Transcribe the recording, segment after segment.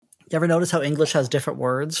You ever notice how English has different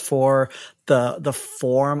words for the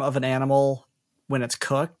form of an animal when it's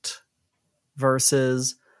cooked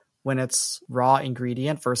versus when it's raw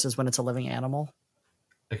ingredient versus when it's a living animal?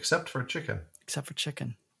 Except for chicken. Except for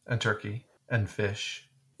chicken. And turkey and fish.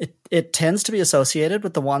 It tends to be associated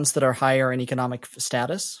with the ones that are higher in economic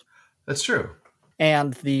status. That's true.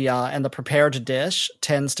 And the prepared dish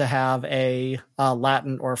tends to have a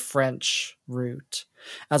Latin or French root,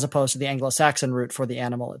 as opposed to the Anglo-Saxon root for the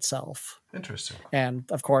animal itself. Interesting. And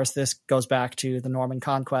of course, this goes back to the Norman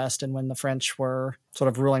conquest and when the French were sort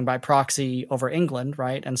of ruling by proxy over England,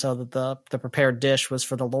 right? And so that the prepared dish was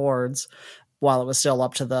for the lords, while it was still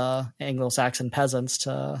up to the Anglo-Saxon peasants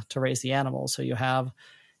to raise the animals. So you have,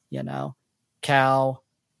 cow,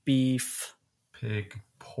 beef, pig,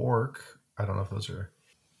 pork. I don't know if those are,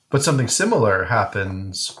 but something similar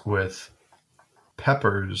happens with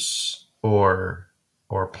peppers or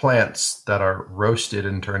plants that are roasted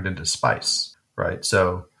and turned into spice, right?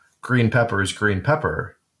 So green pepper is green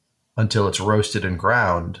pepper until it's roasted and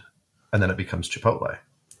ground, and then it becomes chipotle.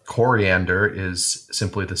 Coriander is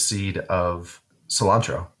simply the seed of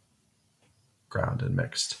cilantro, ground and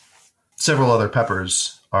mixed. Several other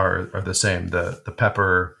peppers are the same. The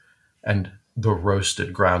pepper and the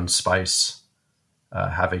roasted ground spice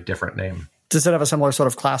have a different name. Does it have a similar sort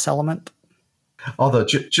of class element? Although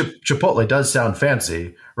chipotle does sound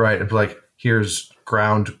fancy, right? And like, here's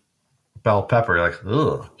ground bell pepper. You're like,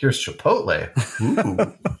 ugh, here's chipotle. Ooh.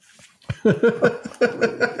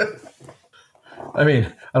 I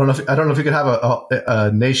mean, I don't know if you could have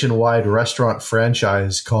a nationwide restaurant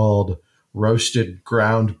franchise called Roasted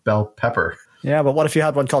Ground Bell Pepper. Yeah, but what if you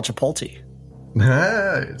had one called Chipotle?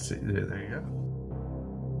 There you go.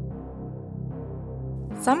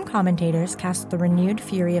 Some commentators cast the renewed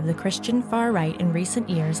fury of the Christian far right in recent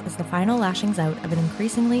years as the final lashings out of an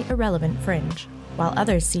increasingly irrelevant fringe, while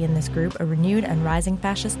others see in this group a renewed and rising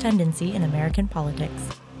fascist tendency in American politics.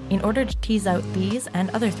 In order to tease out these and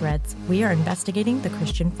other threads, we are investigating the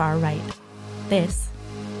Christian far right. This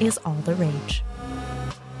is All the Rage.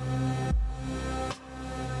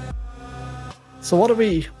 So what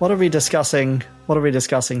are we discussing? What are we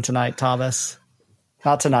discussing tonight, Thomas?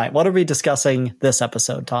 Not tonight. What are we discussing this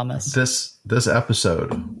episode, Thomas? This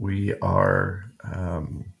episode, we are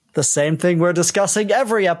the same thing we're discussing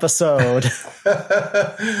every episode.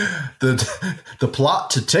 the plot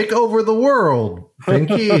to take over the world,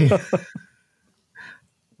 Pinky.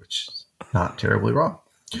 Which is not terribly wrong.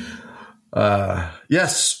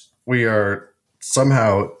 Yes, we are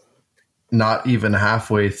somehow not even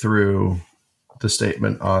halfway through the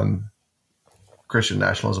statement on Christian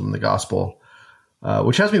nationalism and the gospel,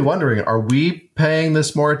 which has me wondering, are we paying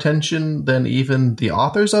this more attention than even the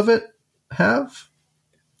authors of it have?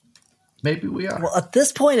 Maybe we are. Well, at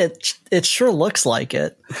this point, it sure looks like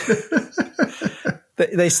it.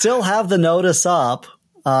 They still have the notice up.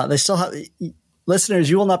 They still have listeners.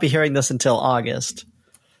 You will not be hearing this until August,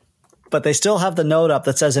 but they still have the note up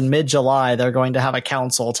that says in mid-July they're going to have a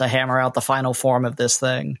council to hammer out the final form of this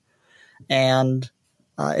thing, and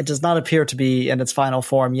it does not appear to be in its final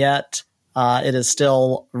form yet. It is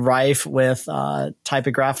still rife with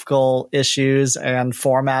typographical issues and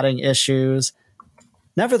formatting issues.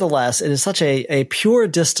 Nevertheless, it is such a pure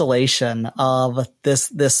distillation of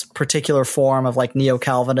this particular form of like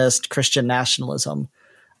neo-Calvinist Christian nationalism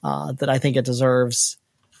that I think it deserves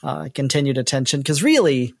continued attention. Because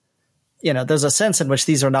really, there's a sense in which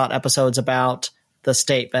these are not episodes about the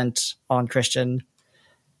statement on Christian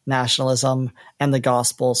nationalism and the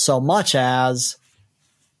gospel so much as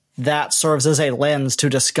that serves as a lens to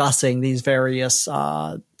discussing these various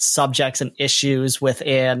subjects and issues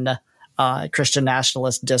within Christian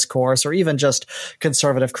nationalist discourse, or even just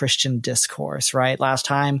conservative Christian discourse. Right? Last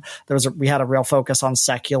time we had a real focus on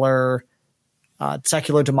secular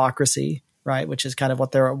democracy, right, which is kind of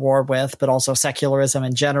what they're at war with, but also secularism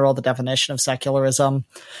in general, the definition of secularism.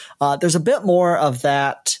 There's a bit more of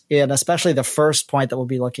that in especially the first point that we'll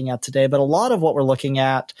be looking at today, but a lot of what we're looking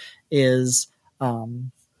at is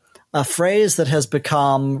a phrase that has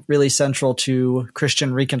become really central to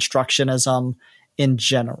Christian Reconstructionism in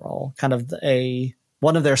general, kind of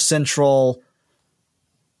one of their central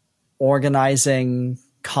organizing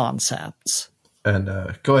concepts. And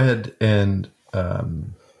go ahead and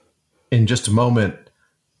in just a moment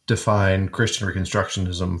define Christian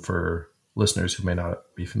Reconstructionism for listeners who may not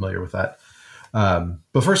be familiar with that.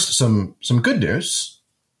 But first, some good news,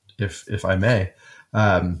 if I may.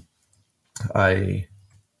 I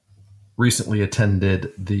recently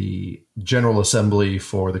attended the General Assembly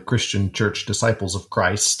for the Christian Church Disciples of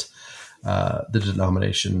Christ, the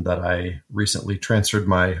denomination that I recently transferred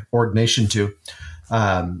my ordination to.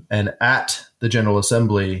 And at the General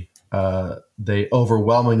Assembly, they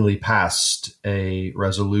overwhelmingly passed a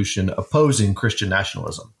resolution opposing Christian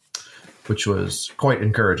nationalism, which was quite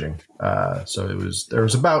encouraging. So there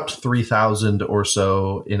was about 3,000 or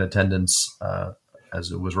so in attendance,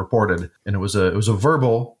 as it was reported, and it was a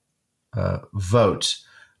verbal vote,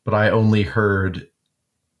 but I only heard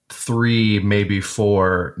 3, maybe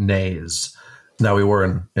 4 nays. Now, we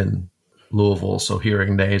were in Louisville, so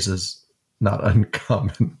hearing nays is not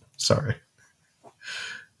uncommon. Sorry.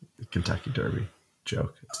 Kentucky Derby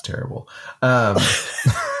joke. It's terrible.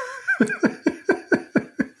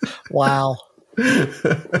 Wow.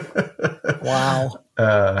 Wow.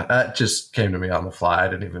 That just came to me on the fly. I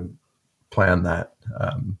didn't even plan that,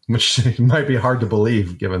 which might be hard to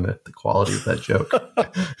believe given the quality of that joke.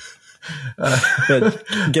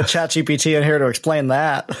 Get ChatGPT in here to explain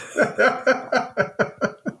that.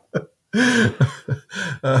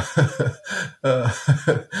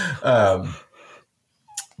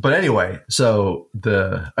 But anyway, so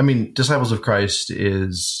Disciples of Christ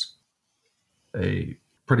is a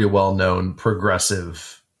pretty well-known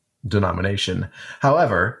progressive denomination.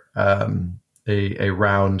 However, a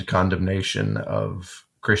round condemnation of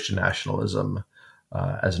Christian nationalism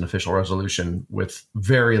as an official resolution with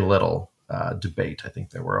very little debate. I think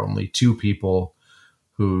there were only 2 people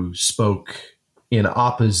who spoke in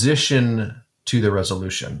opposition to the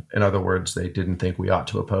resolution. In other words, they didn't think we ought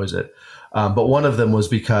to oppose it. But one of them was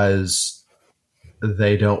because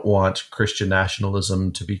they don't want Christian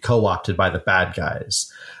nationalism to be co-opted by the bad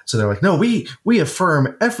guys. So they're like, no, we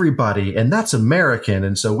affirm everybody, and that's American,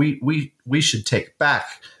 and so we should take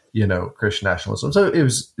back, Christian nationalism. So it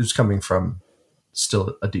was coming from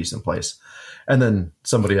still a decent place. And then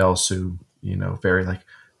somebody else who, very like,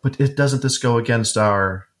 but doesn't this go against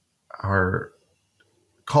our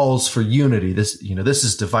calls for unity? This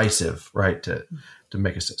is divisive, right? To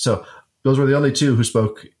make us. So those were the only 2 who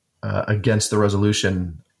spoke against the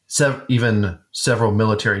resolution. Even several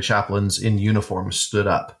military chaplains in uniform stood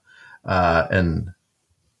up and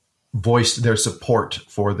voiced their support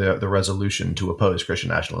for the resolution to oppose Christian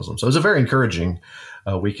nationalism. So it was a very encouraging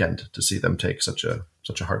weekend to see them take such a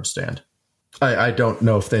hard stand. I don't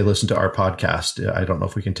know if they listen to our podcast. I don't know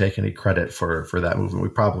if we can take any credit for that movement. We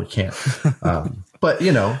probably can't. But,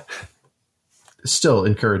 still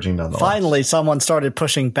encouraging nonetheless. Finally, someone started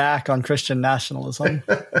pushing back on Christian nationalism.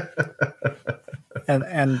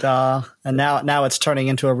 and now it's turning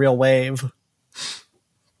into a real wave.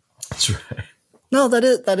 That's right. No, that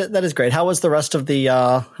is great. How was the rest of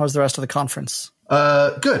the conference?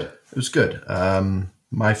 Good. It was good.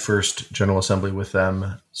 My first General Assembly with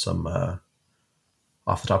them. Some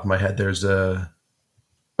off the top of my head, there's a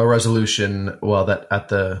resolution. Well, that at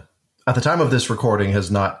the time of this recording has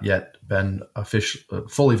not yet been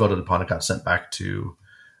fully voted upon. It got sent back to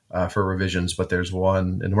for revisions, but there's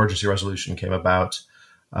an emergency resolution came about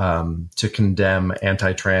to condemn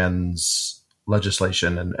anti-trans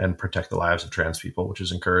legislation and protect the lives of trans people, which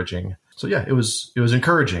is encouraging. So yeah, it was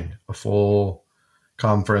encouraging. A full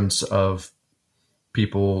conference of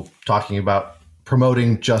people talking about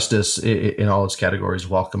promoting justice in all its categories,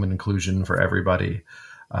 welcome and inclusion for everybody,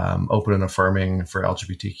 open and affirming for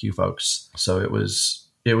LGBTQ folks. So it was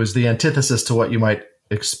the antithesis to what you might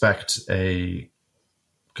expect a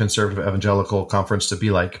conservative evangelical conference to be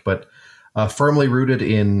like, but firmly rooted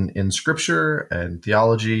in scripture and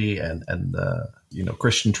theology and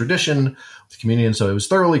Christian tradition with communion. So it was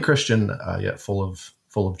thoroughly Christian, yet full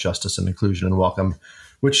of justice and inclusion and welcome,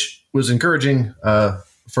 which was encouraging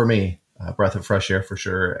for me, a breath of fresh air for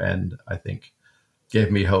sure. And I think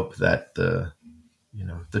gave me hope that the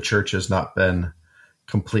church has not been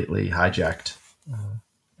completely hijacked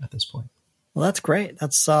at this point. Well, that's great.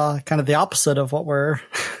 That's kind of the opposite of what we're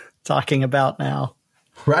talking about now.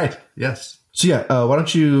 Right. Yes. So yeah, why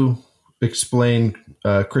don't you explain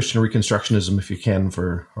Christian Reconstructionism, if you can,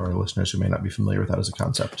 for our listeners who may not be familiar with that as a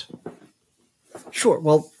concept? Sure.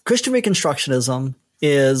 Well, Christian Reconstructionism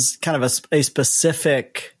is kind of a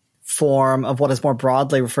specific form of what is more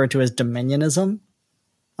broadly referred to as dominionism.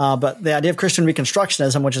 But the idea of Christian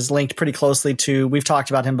Reconstructionism, which is linked pretty closely to, we've talked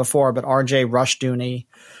about him before, but R.J. Rushdoony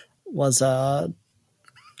was a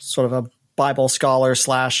sort of a Bible scholar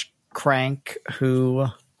 / crank who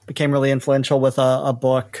became really influential with a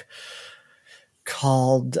book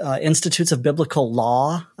called Institutes of Biblical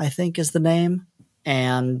Law, I think is the name,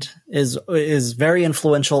 and is very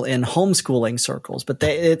influential in homeschooling circles. But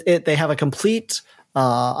they have a complete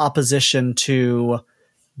opposition to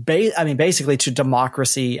basically to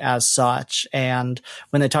democracy as such. And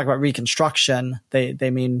when they talk about Reconstruction, they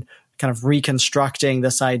mean kind of reconstructing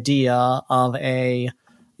this idea of a,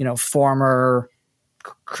 former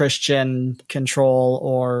Christian control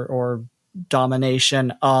or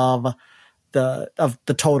domination of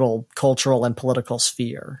the total cultural and political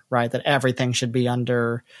sphere, right? That everything should be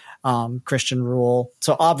under Christian rule.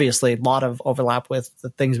 So obviously a lot of overlap with the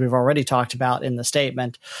things we've already talked about in the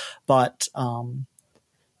statement, but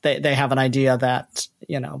they have an idea that,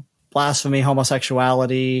 blasphemy,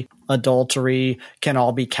 homosexuality, adultery can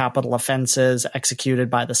all be capital offenses executed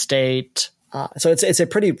by the state. So it's a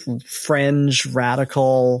pretty fringe,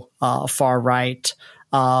 radical, far right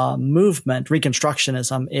movement.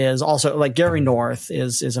 Reconstructionism is also, like, Gary North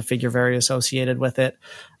is a figure very associated with it,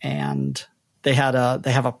 and they have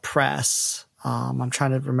a press. I'm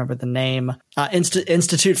trying to remember the name.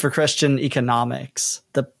 Institute for Christian Economics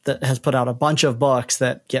that has put out a bunch of books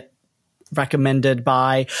that get recommended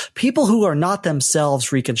by people who are not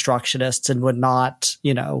themselves Reconstructionists and would not,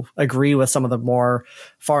 agree with some of the more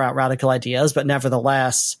far out radical ideas. But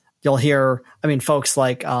nevertheless, you'll hear, folks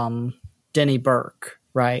like Denny Burke,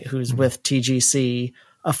 right, who's with TGC,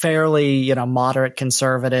 a fairly, moderate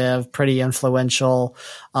conservative, pretty influential.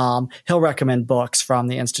 He'll recommend books from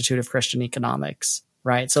the Institute of Christian Economics,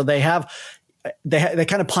 right? So they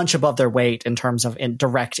kind of punch above their weight in terms of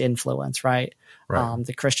direct influence, right?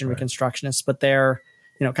 The Christian Reconstructionists, but they're,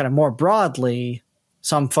 kind of more broadly,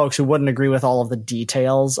 some folks who wouldn't agree with all of the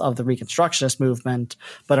details of the Reconstructionist movement,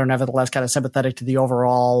 but are nevertheless kind of sympathetic to the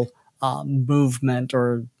overall movement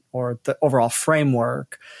or the overall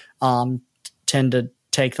framework, tend to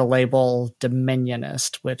take the label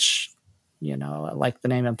dominionist, which, like the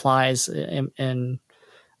name implies,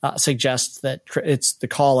 suggests that it's the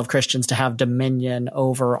call of Christians to have dominion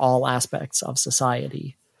over all aspects of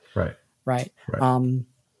society. Right.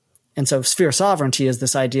 And so sphere sovereignty is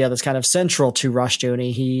this idea that's kind of central to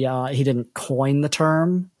Rushdoony. He didn't coin the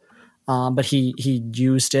term, but he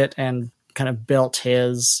used it and kind of built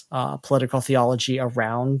his political theology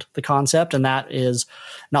around the concept. And that is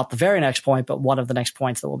not the very next point, but one of the next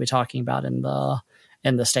points that we'll be talking about in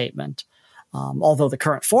the statement. Although the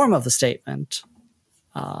current form of the statement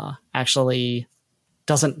actually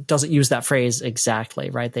doesn't use that phrase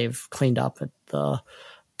exactly, right? They've cleaned up the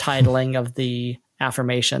titling of the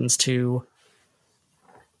affirmations to,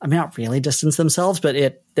 not really distance themselves, but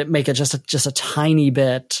it make it just a tiny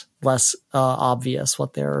bit less obvious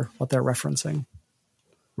what they're referencing.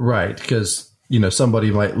 Right, because somebody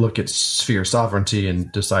might look at sphere sovereignty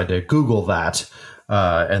and decide to Google that,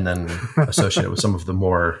 and then associate it with some of the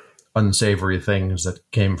more unsavory things that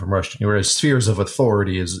came from Rushdoony. Whereas spheres of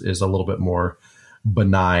authority is a little bit more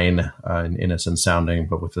benign and innocent sounding,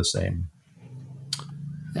 but with the same.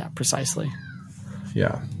 Yeah, precisely.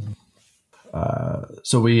 Yeah.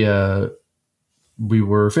 So we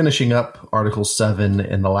were finishing up Article 7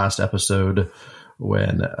 in the last episode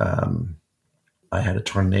when I had a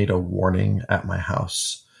tornado warning at my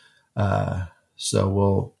house.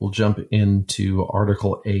 So we'll jump into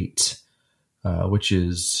Article 8, which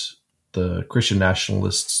is the Christian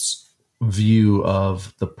nationalists' view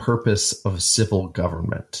of the purpose of civil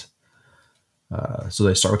government. So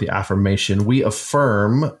they start with the affirmation: we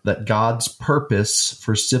affirm that God's purpose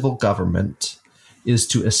for civil government is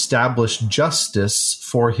to establish justice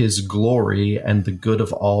for his glory and the good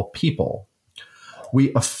of all people.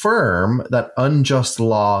 We affirm that unjust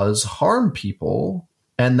laws harm people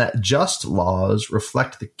and that just laws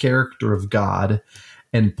reflect the character of God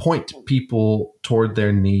and point people toward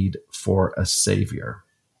their need for a savior.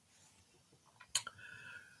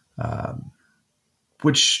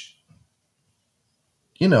 Which,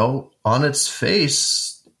 on its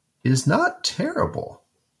face is not terrible.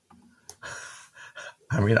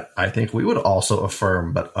 I think we would also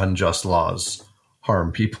affirm that unjust laws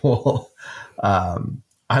harm people. I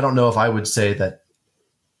don't know if I would say that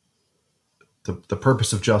the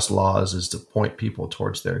purpose of just laws is to point people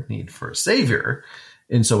towards their need for a savior,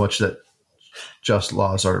 in so much that just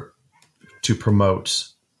laws are to promote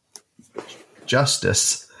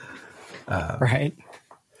justice. Right.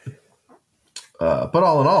 But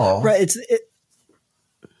all in all, right.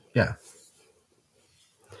 Yeah.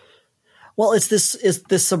 Well, it's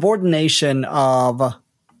this subordination of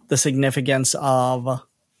the significance of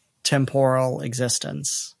temporal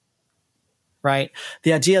existence, right?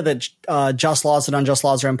 The idea that just laws and unjust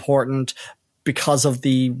laws are important because of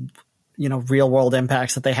the real world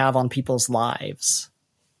impacts that they have on people's lives.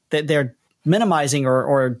 They're minimizing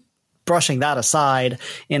or brushing that aside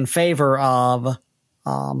in favor of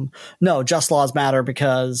no, just laws matter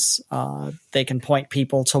because they can point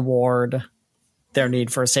people toward their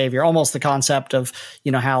need for a savior. Almost the concept of,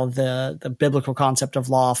 how the biblical concept of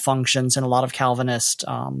law functions in a lot of Calvinist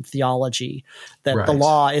theology, that the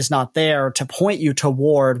law is not there to point you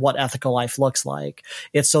toward what ethical life looks like.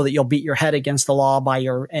 It's so that you'll beat your head against the law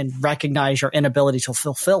and recognize your inability to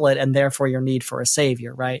fulfill it, and therefore your need for a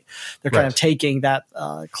savior, right? They're kind of taking that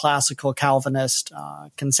classical Calvinist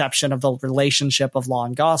conception of the relationship of law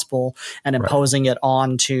and gospel and imposing it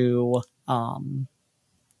onto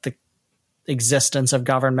existence of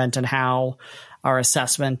government and how our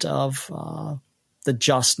assessment of the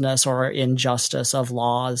justness or injustice of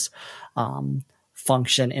laws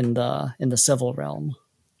function in the civil realm.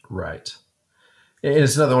 Right. And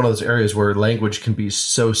it's another one of those areas where language can be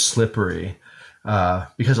so slippery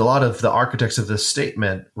because a lot of the architects of this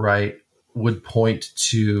statement, right, would point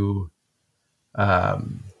to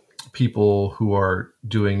people who are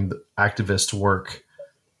doing the activist work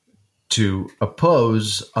to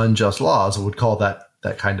oppose unjust laws, and would call that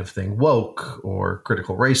kind of thing woke or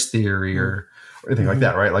critical race theory or anything like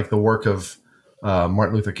that, right? Like the work of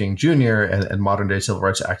Martin Luther King Jr. and modern day civil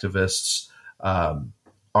rights activists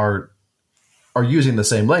are using the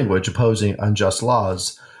same language, opposing unjust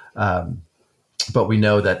laws. But we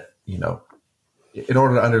know that, in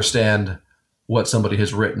order to understand what somebody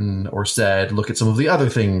has written or said, look at some of the other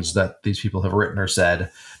things that these people have written or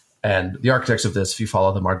said. And the architects of this, if you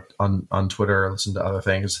follow them on Twitter or listen to other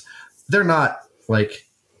things, they're not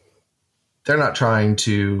trying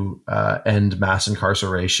to end mass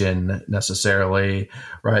incarceration necessarily,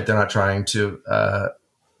 right? They're not trying to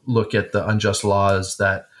look at the unjust laws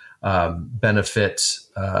that benefit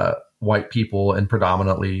white people and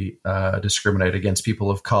predominantly discriminate against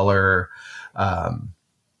people of color.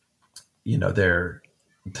 They're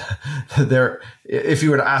if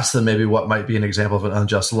you were to ask them maybe what might be an example of an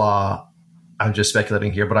unjust law, I'm just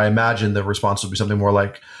speculating here, but I imagine the response would be something more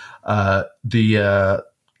like the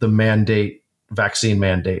vaccine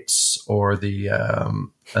mandates or the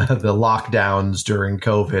lockdowns during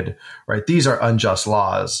COVID, right? These are unjust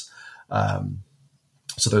laws.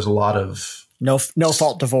 So there's a lot of no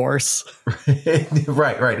fault divorce.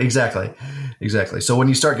 Right. Exactly. So when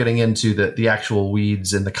you start getting into the actual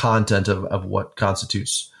weeds and the content of what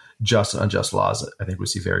constitutes just and unjust laws, I think we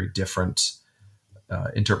see very different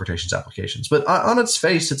interpretations, applications. But on its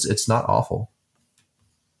face, it's not awful.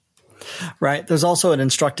 Right. There's also an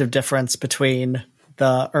instructive difference between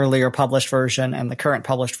the earlier published version and the current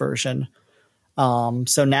published version.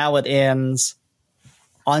 So now it ends,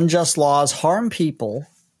 unjust laws harm people,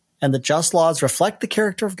 and the just laws reflect the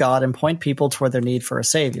character of God and point people toward their need for a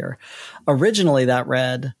savior. Originally that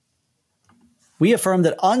read, we affirm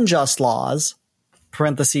that unjust laws,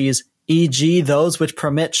 parentheses, e.g. those which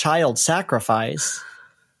permit child sacrifice,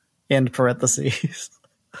 end parentheses,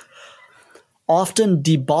 often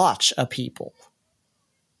debauch a people.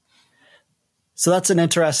 So that's an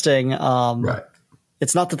interesting, right.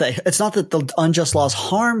 It's not that the unjust laws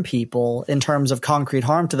harm people in terms of concrete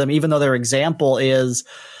harm to them, even though their example is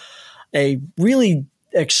a really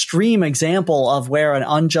extreme example of where an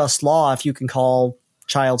unjust law, if you can call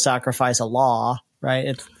child sacrifice a law,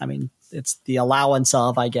 right? It's the allowance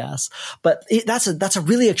of, I guess, but that's a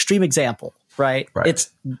really extreme example, right?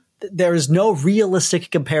 There is no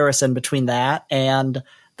realistic comparison between that and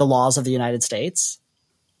the laws of the United States.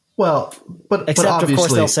 Well, but of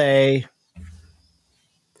course they'll say,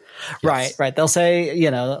 yes. Right. They'll say,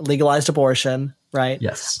 legalized abortion, right?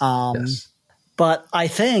 Yes. Yes. But I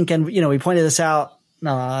think, and we pointed this out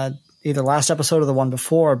either last episode or the one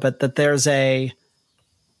before, but that there's a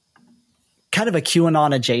kind of a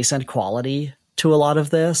QAnon adjacent quality to a lot of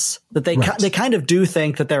this. That they kind of do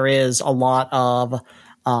think that there is a lot of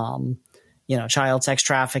child sex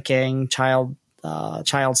trafficking, child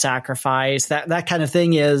sacrifice, that kind of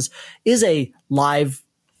thing is a live,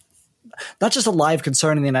 not just a live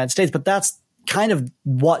concern in the United States, but that's kind of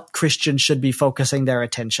what Christians should be focusing their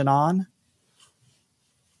attention on,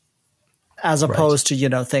 as opposed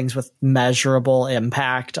to, things with measurable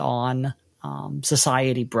impact on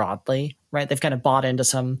society broadly, right? They've kind of bought into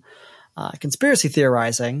some conspiracy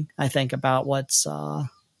theorizing, I think, about what's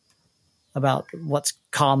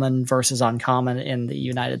common versus uncommon in the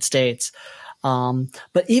United States.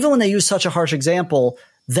 But even when they use such a harsh example,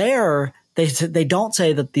 they don't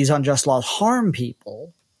say that these unjust laws harm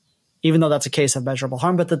people, even though that's a case of measurable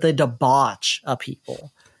harm, but that they debauch a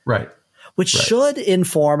people. Right. Which should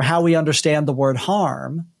inform how we understand the word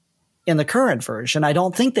harm in the current version. I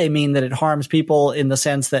don't think they mean that it harms people in the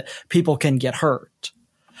sense that people can get hurt.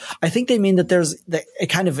 I think they mean that it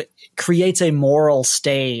kind of creates a moral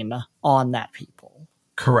stain on that people.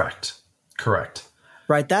 Correct.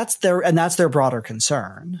 Right. That's their broader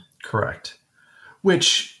concern. Correct.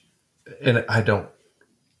 which, and I don't,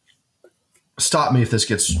 stop me if this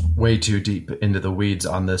gets way too deep into the weeds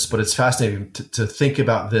on this, but it's fascinating to think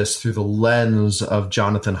about this through the lens of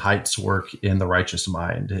Jonathan Haidt's work in The Righteous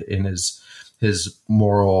Mind, in his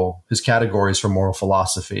categories for moral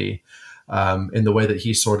philosophy, in the way that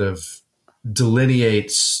he sort of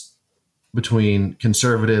delineates between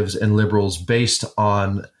conservatives and liberals based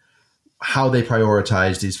on how they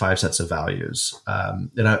prioritize these 5 sets of values.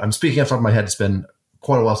 And I'm speaking off the top of my head. It's been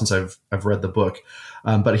quite a while since I've read the book,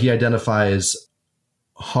 but he identifies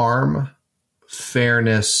harm,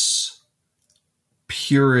 fairness,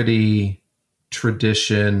 purity,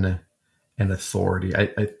 tradition, and authority.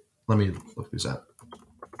 Let me look these up.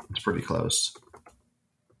 It's pretty close.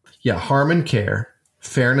 Yeah, harm and care,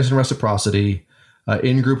 fairness and reciprocity,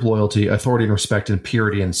 in-group loyalty, authority and respect, and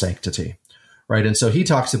purity and sanctity. Right. And so he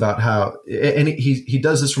talks about how, and he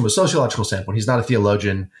does this from a sociological standpoint. He's not a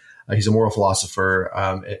theologian. He's a moral philosopher,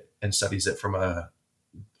 and studies it from a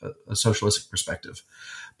socialistic perspective.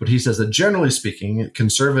 But he says that generally speaking,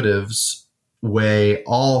 conservatives weigh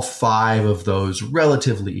all 5 of those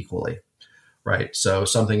relatively equally. Right. So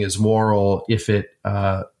something is moral if it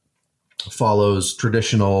follows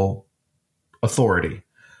traditional authority.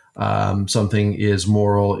 Something is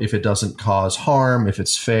moral if it doesn't cause harm, if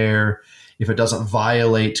it's fair, if it doesn't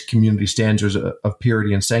violate community standards of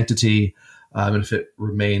purity and sanctity, and if it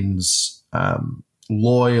remains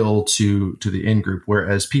loyal to the in-group.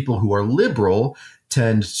 Whereas people who are liberal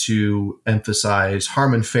tend to emphasize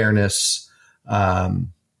harm and fairness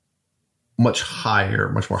much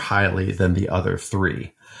more highly than the other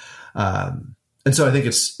 3. And so I think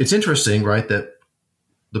it's interesting, right, that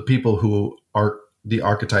the people who are the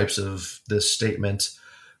archetypes of this statement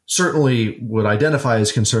certainly would identify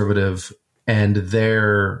as conservative, and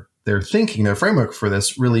their thinking, their framework for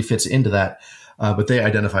this really fits into that. But they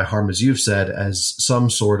identify harm, as you've said, as some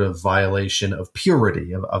sort of violation of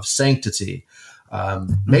purity, of sanctity,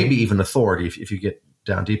 maybe even authority if you get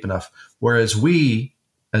down deep enough. Whereas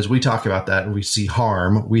as we talk about that and we see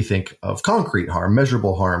harm, we think of concrete harm,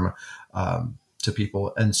 measurable harm to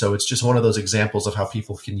people. And so it's just one of those examples of how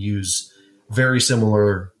people can use very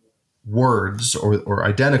similar words or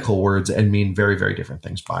identical words and mean very, very different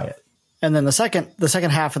things by it. And then the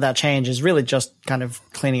second half of that change is really just kind of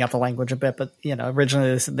cleaning up the language a bit. But,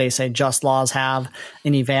 originally they say just laws have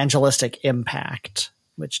an evangelistic impact,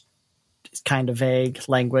 which is kind of vague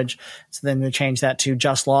language. So then they change that to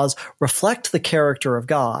just laws reflect the character of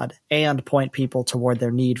God and point people toward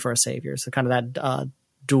their need for a savior. So kind of that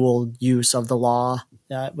dual use of the law,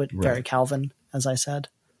 with very Calvin, as I said.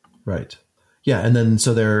 Right. Yeah. And then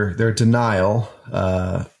so their denial,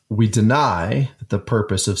 we deny that the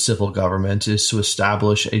purpose of civil government is to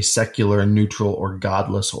establish a secular, neutral, or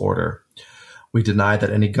godless order. We deny that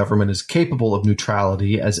any government is capable of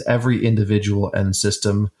neutrality, as every individual and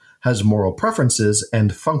system has moral preferences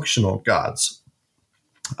and functional gods,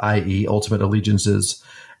 i.e., ultimate allegiances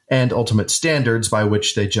and ultimate standards by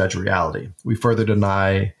which they judge reality. We further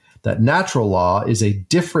deny that natural law is a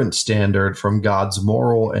different standard from God's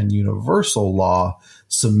moral and universal law,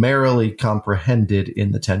 summarily comprehended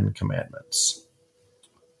in the Ten Commandments.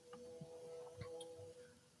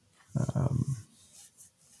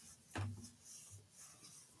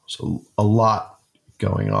 So a lot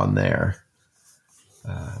going on there.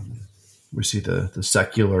 We see the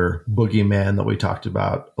secular boogeyman that we talked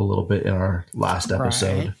about a little bit in our last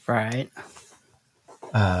episode. Right.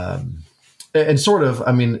 And sort of,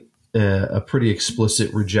 a pretty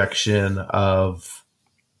explicit rejection of,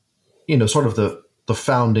 sort of the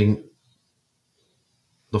founding,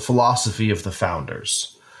 the philosophy of the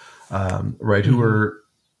founders, right? Who were,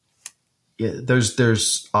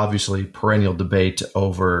 there's obviously perennial debate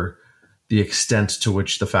over the extent to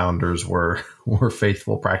which the founders were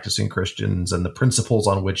faithful, practicing Christians and the principles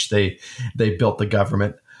on which they built the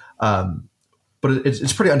government. But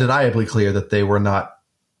it's pretty undeniably clear that they were not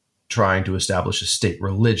trying to establish a state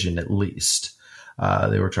religion, at least.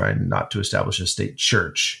 They were trying not to establish a state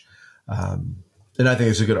church. And I think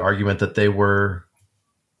it's a good argument that they were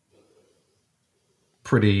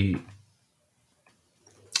pretty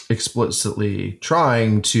explicitly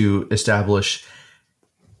trying to establish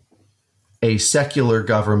a secular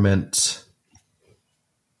government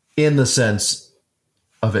in the sense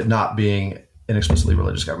of it not being an explicitly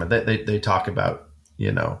religious government. They talk about,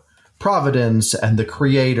 providence and the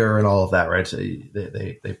creator and all of that, right? So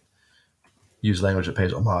they use language that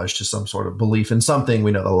pays homage to some sort of belief in something. We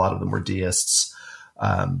know that a lot of them were deists.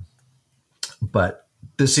 But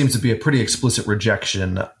this seems to be a pretty explicit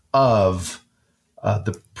rejection of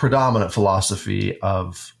the predominant philosophy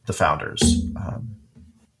of the founders.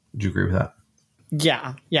 Would you agree with that?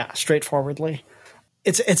 Yeah, straightforwardly.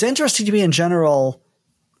 It's interesting to me in general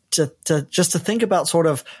to just to think about sort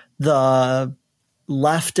of the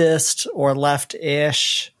leftist or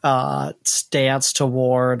left-ish stance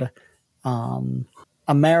toward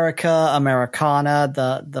America, Americana,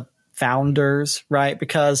 the founders, right?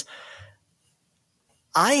 Because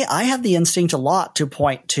I have the instinct a lot to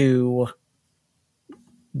point to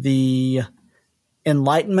the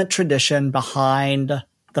Enlightenment tradition behind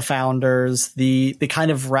the founders, the kind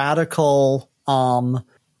of radical,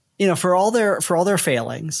 for all their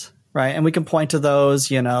failings, right? And we can point to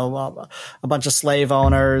those, a bunch of slave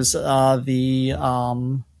owners, the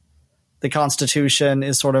Constitution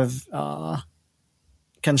is sort of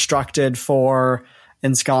constructed for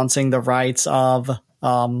ensconcing the rights of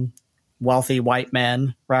wealthy white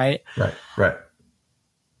men, right? Right.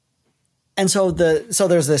 And so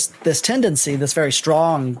there's this tendency, this very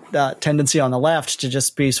strong tendency on the left to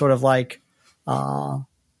just be sort of like, well,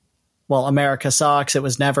 America sucks. It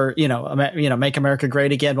was never, make America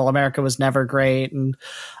great again. Well, America was never great, and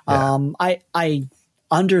I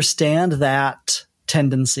understand that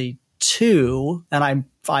tendency too, and I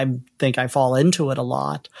think I fall into it a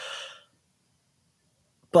lot.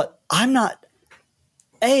 But I'm not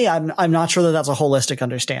sure that that's a holistic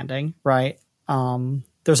understanding, right?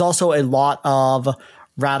 There's also a lot of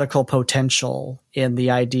radical potential in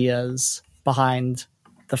the ideas behind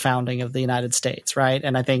the founding of the United States, right?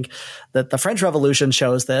 And I think that the French Revolution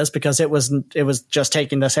shows this because it was just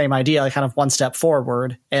taking the same idea kind of one step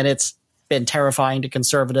forward, and it's been terrifying to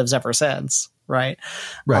conservatives ever since, right?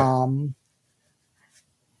 And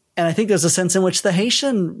I think there's a sense in which the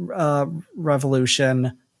Haitian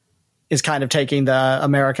Revolution is kind of taking the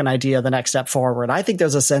American idea the next step forward. I think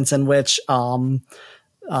there's a sense in which the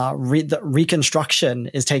Reconstruction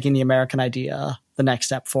is taking the American idea the next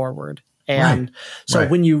step forward. And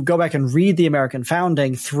when you go back and read the American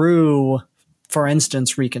founding through, for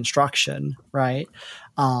instance, Reconstruction, right?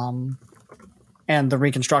 And the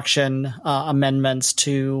Reconstruction amendments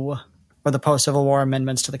or the post-Civil War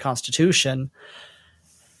amendments to the Constitution,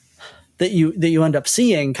 that you end up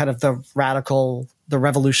seeing kind of the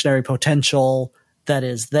revolutionary potential that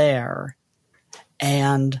is there.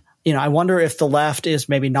 And, I wonder if the left is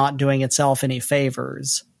maybe not doing itself any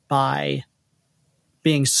favors by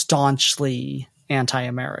being staunchly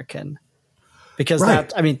anti-American, because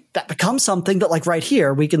that becomes something that, like, right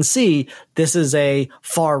here, we can see this is a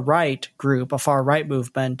far right group, a far right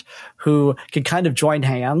movement who can kind of join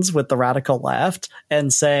hands with the radical left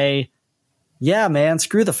and say, yeah, man,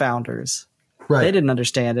 screw the founders. Right. They didn't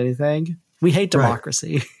understand anything. We hate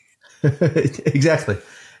democracy. Right.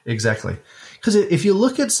 Exactly. Because if you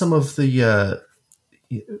look at some of the,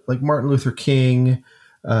 like Martin Luther King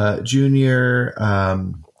Jr.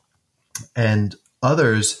 And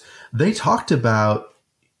others, they talked about,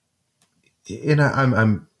 and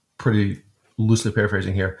I'm pretty loosely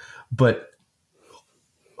paraphrasing here, but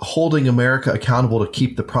holding America accountable to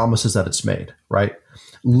keep the promises that it's made, right?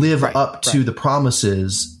 Live up to the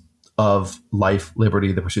promises of life,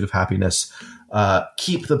 liberty, the pursuit of happiness.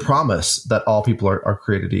 Keep the promise that all people are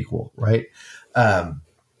created equal, right?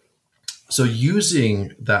 So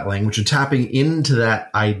using that language and tapping into that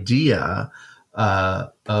idea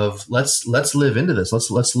of let's live into this,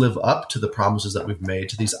 let's live up to the promises that we've made,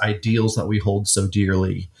 to these ideals that we hold so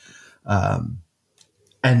dearly,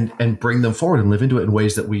 and bring them forward and live into it in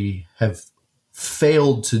ways that we have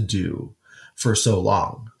failed to do for so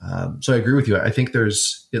long. So I agree with you. I think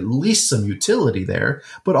there's at least some utility there,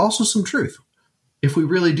 but also some truth. If we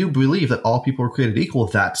really do believe that all people are created equal,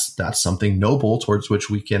 that's something noble towards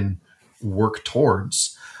which we can work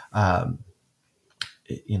towards. So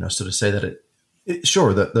to say that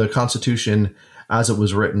the Constitution as it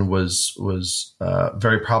was written was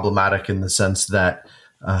very problematic in the sense that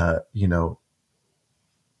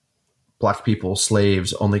Black people,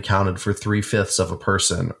 slaves, only counted for 3/5 of a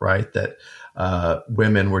person, right? That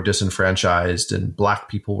women were disenfranchised and Black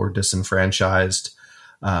people were disenfranchised.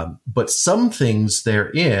 But some things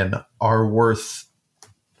therein are worth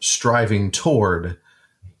striving toward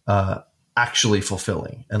actually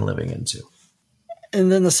fulfilling and living into.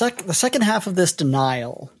 And then the second half of this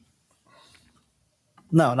denial,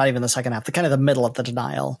 no, not even the second half, the middle of the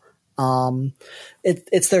denial,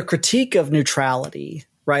 it's their critique of neutrality,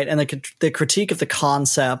 right? And the critique of the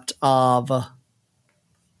concept of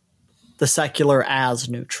the secular as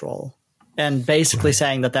neutral, and basically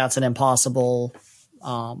saying that that's an impossible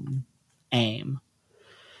aim,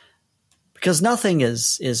 because nothing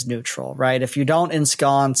is neutral, right? If you don't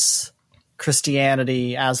ensconce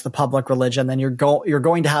Christianity as the public religion, then you're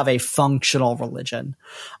going to have a functional religion.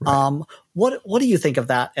 Right. What do you think of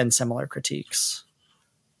that and similar critiques?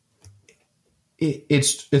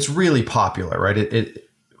 It's really popular, right? It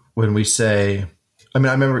when we say, I mean,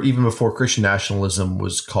 I remember even before Christian nationalism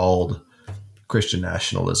was called Christian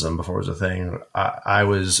nationalism, before it was a thing, I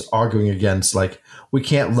was arguing against, like, we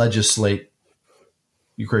can't legislate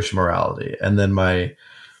Christian morality. And then my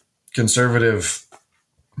conservative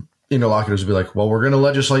interlocutors would be like, well, we're going to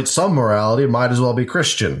legislate some morality. It might as well be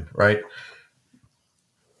Christian, right?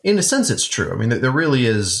 In a sense, it's true. I mean, there really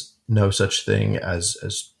is no such thing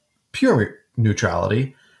as pure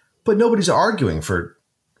neutrality, but nobody's arguing for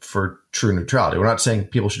true neutrality. We're not saying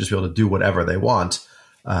people should just be able to do whatever they want.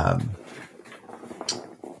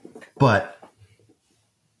 But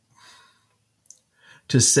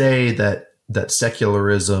to say that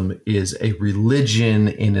secularism is a religion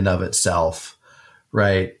in and of itself,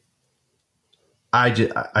 right? I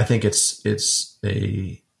think it's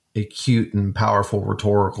a cute and powerful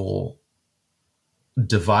rhetorical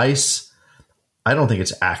device. I don't think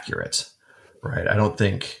it's accurate, right? I don't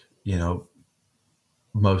think,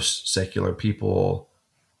 most secular people,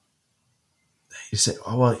 you say,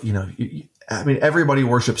 oh, well, I mean, everybody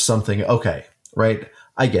worships something. Okay, right?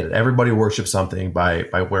 I get it. Everybody worships something by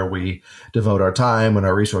where we devote our time and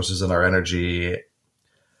our resources and our energy.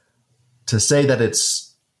 To say that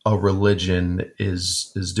it's a religion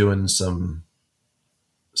is doing some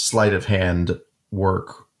sleight of hand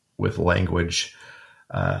work with language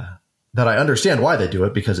that I understand why they do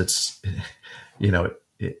it, because it's,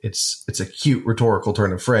 it's a cute rhetorical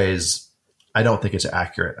turn of phrase. I don't think it's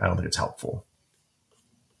accurate. I don't think it's helpful.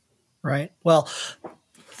 Right. Well,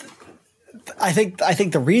 I think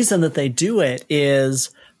the reason that they do it is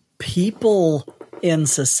people in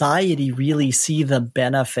society really see the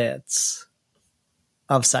benefits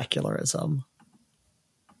of secularism.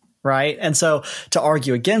 Right. And so to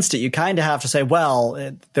argue against it, you kind of have to say, well,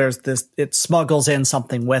 it smuggles in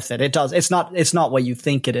something with it. It does. It's not what you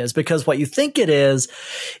think it is, because what you think it is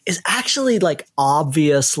actually, like,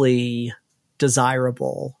 obviously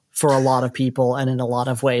desirable for a lot of people and in a lot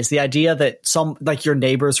of ways. The idea that your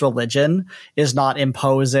neighbor's religion is not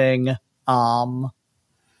imposing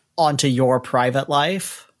onto your private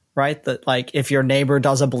life, right? That, like, if your neighbor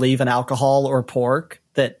doesn't believe in alcohol or pork,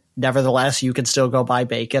 that nevertheless you can still go buy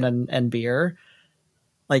bacon and beer.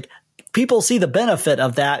 Like, people see the benefit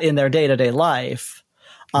of that in their day-to-day life.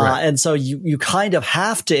 Right. And so you kind of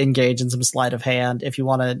have to engage in some sleight of hand if you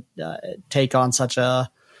want to take on such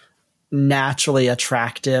a naturally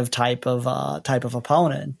attractive type of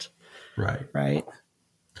opponent. Right. Right.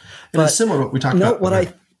 And it's similar to what we talked about.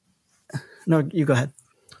 No, you go ahead.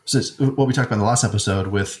 So it's what we talked about in the last episode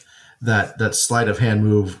with that sleight of hand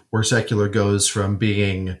move where secular goes from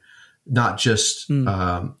being not just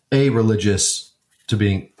a-religious to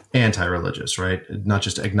being anti-religious, right? Not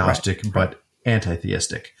just agnostic, right, but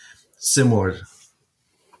anti-theistic. Similar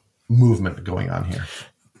movement going on here.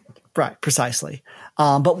 Right, precisely.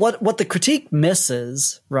 But what the critique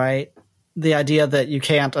misses, right, the idea that you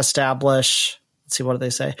can't establish, let's see, what do they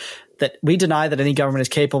say? That we deny that any government is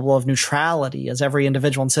capable of neutrality, as every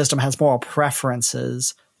individual and system has moral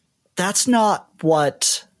preferences. That's not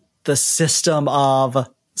what the system of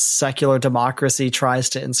secular democracy tries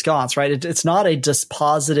to ensconce, right? It's not a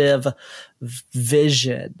dispositive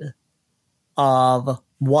vision of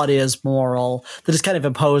what is moral that is kind of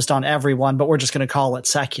imposed on everyone, but we're just going to call it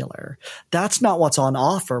secular. That's not what's on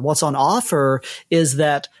offer. What's on offer is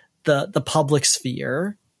that the public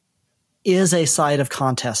sphere is a site of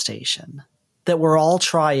contestation that we're all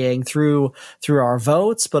trying through our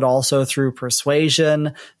votes, but also through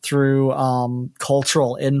persuasion, through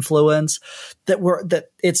cultural influence, that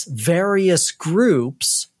it's various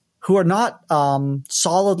groups who are not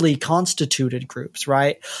solidly constituted groups,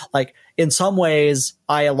 right? Like, in some ways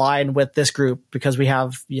I align with this group because we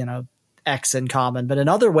have, X in common, but in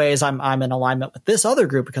other ways I'm in alignment with this other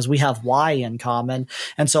group because we have Y in common.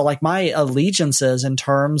 And so, like, my allegiances in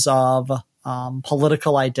terms of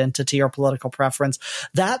political identity or political preference,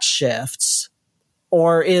 that shifts,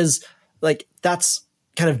 or is, like, that's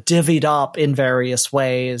kind of divvied up in various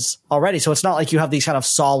ways already. So it's not like you have these kind of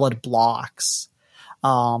solid blocks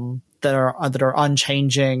that are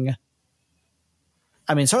unchanging.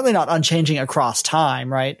 I mean, certainly not unchanging across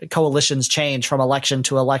time, right? Coalitions change from election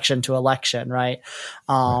to election to election, right?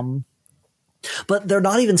 But they're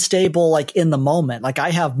not even stable, like, in the moment. Like, I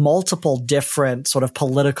have multiple different sort of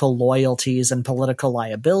political loyalties and political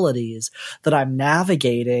liabilities that I'm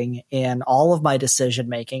navigating in all of my decision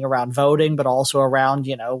making around voting, but also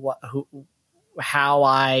around, how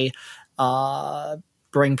I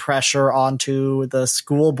bring pressure onto the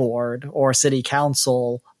school board or city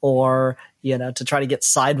council, or, to try to get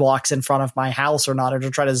sidewalks in front of my house or not, or to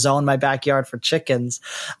try to zone my backyard for chickens.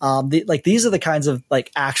 These are the kinds of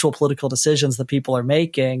like actual political decisions that people are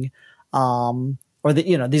making.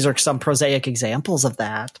 These are some prosaic examples of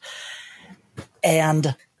that.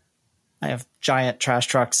 And I have giant trash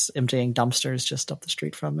trucks emptying dumpsters just up the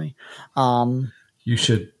street from me. You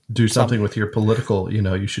should do something with your political,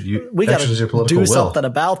 you should exercise your political do will. Something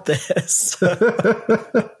about this.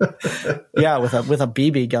 Yeah, with a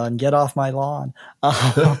BB gun, get off my lawn. But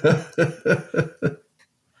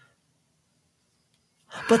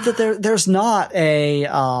that there's not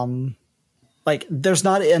there's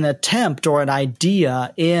not an attempt or an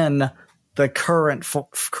idea in the current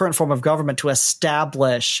form of government to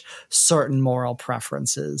establish certain moral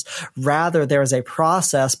preferences. Rather, there is a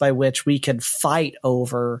process by which we can fight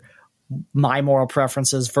over my moral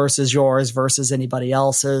preferences versus yours versus anybody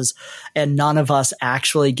else's, and none of us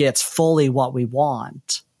actually gets fully what we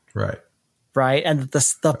want. Right. Right. And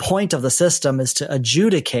the point of the system is to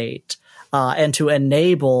adjudicate and to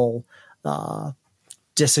enable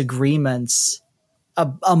disagreements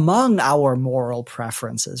among our moral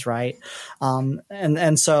preferences, right?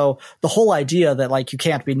 And so the whole idea that like you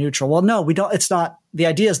can't be neutral. Well, no, we don't. It's not. The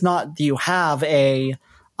idea is not that you have an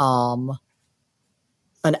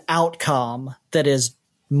outcome that is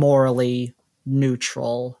morally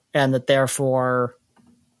neutral and that therefore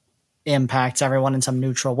impacts everyone in some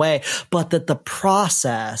neutral way, but that the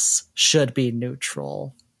process should be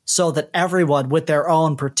neutral, so that everyone with their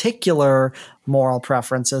own particular moral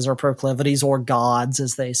preferences or proclivities or gods,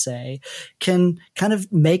 as they say, can kind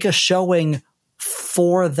of make a showing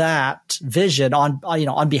for that vision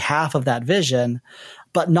on behalf of that vision,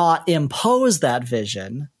 but not impose that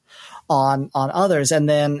vision on others. And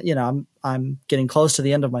then, I'm getting close to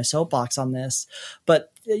the end of my soapbox on this, but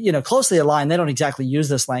closely aligned, they don't exactly use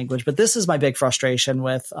this language, but this is my big frustration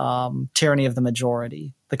with tyranny of the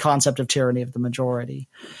majority. The concept of tyranny of the majority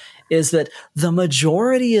is that the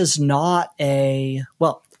majority is not I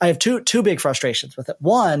have two big frustrations with it.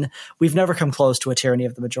 One, we've never come close to a tyranny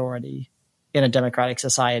of the majority in a democratic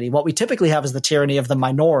society. What we typically have is the tyranny of the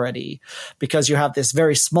minority, because you have this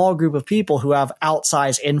very small group of people who have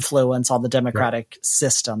outsized influence on the democratic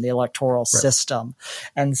system, the electoral system.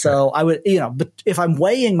 And so I would, but if I'm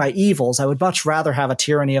weighing my evils, I would much rather have a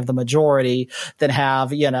tyranny of the majority than have,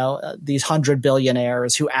 these 100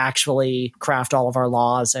 billionaires who actually craft all of our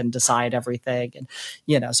laws and decide everything. And,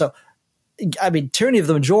 so, I mean, tyranny of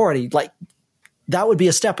the majority, like that would be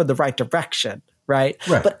a step in the right direction. Right.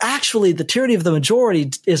 But actually, the tyranny of the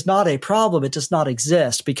majority is not a problem. It does not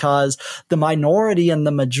exist, because the minority and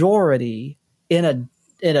the majority in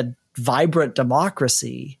a vibrant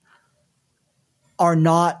democracy are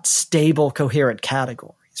not stable, coherent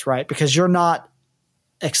categories. Right. Because you're not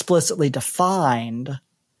explicitly defined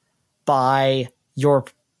by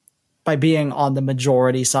being on the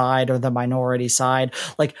majority side or the minority side.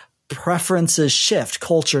 Like, preferences shift,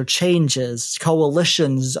 culture changes,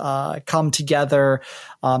 coalitions come together.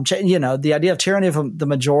 The idea of tyranny of the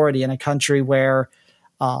majority in a country where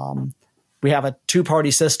we have a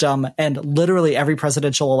two-party system and literally every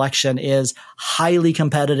presidential election is highly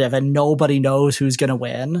competitive and nobody knows who's going to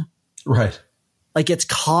win. Right. Like it's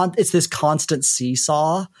this constant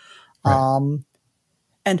seesaw. Right.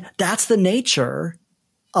 And that's the nature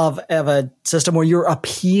of a system where you're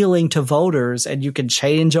appealing to voters and you can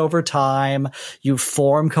change over time. You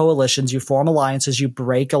form coalitions, you form alliances, you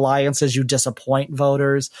break alliances, you disappoint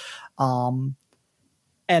voters. I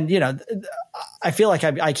feel like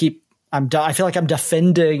I feel like I'm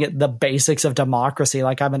defending the basics of democracy,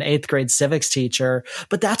 like I'm an 8th grade civics teacher,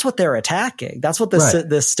 but that's what they're attacking. That's what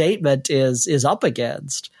this statement is up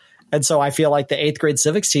against. And so I feel like the 8th grade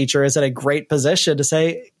civics teacher is in a great position to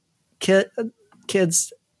say,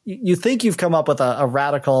 kids, you think you've come up with a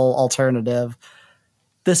radical alternative.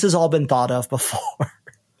 This has all been thought of before.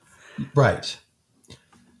 Right.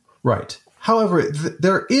 However,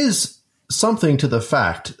 there is something to the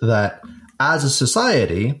fact that as a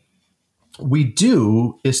society, we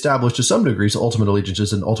do establish to some degrees ultimate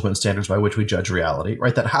allegiances and ultimate standards by which we judge reality,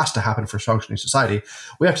 right? That has to happen for functioning society.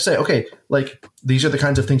 We have to say, okay, like these are the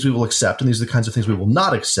kinds of things we will accept and these are the kinds of things we will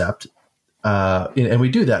not accept. And we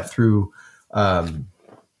do that through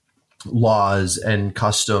laws and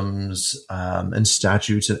customs and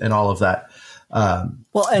statutes and all of that.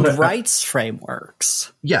 Rights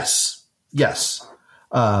frameworks. Yes.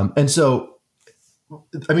 And so,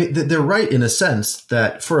 I mean, they're right in a sense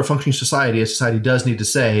that for a functioning society, a society does need to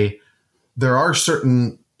say there are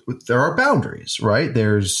boundaries, right?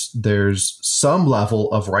 There's some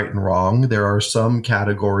level of right and wrong. There are some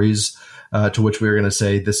categories to which we're going to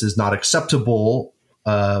say this is not acceptable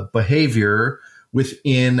behavior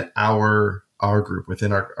within our group,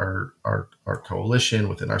 within our coalition,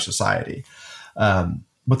 within our society.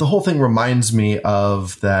 But the whole thing reminds me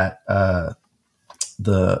of that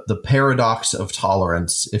the paradox of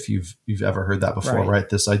tolerance. If you've ever heard that before, right?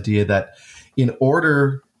 This idea that in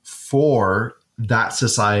order for that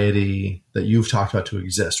society that you've talked about to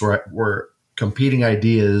exist, where competing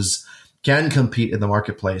ideas can compete in the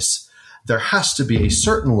marketplace, there has to be a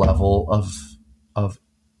certain level of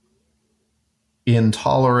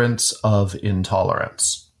intolerance of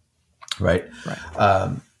intolerance, right?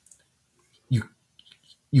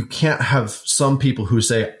 You can't have some people who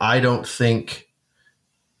say, I don't think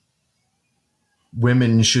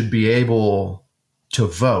women should be able to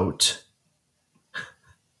vote,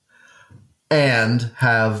 and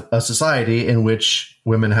have a society in which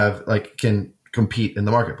women can compete in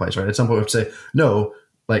the marketplace, right? At some point we have to say, no,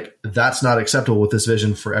 that's not acceptable with this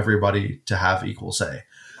vision for everybody to have equal say.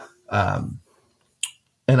 And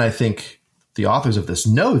I think the authors of this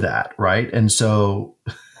know that, right? And so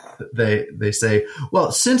they say,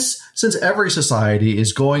 well, since every society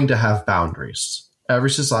is going to have boundaries, every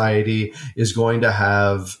society is going to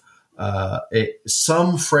have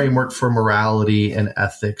some framework for morality and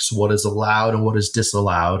ethics, what is allowed and what is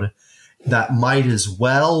disallowed, that might as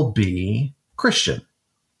well be Christian,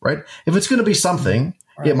 right? If it's going to be something,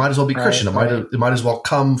 it might as well be Christian. It might as well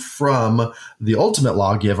come from the ultimate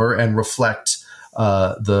lawgiver and reflect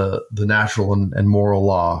the natural and moral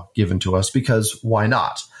law given to us, because why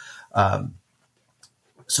not?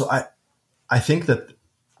 So I think that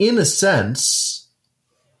in a sense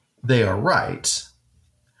they are right.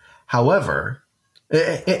 However,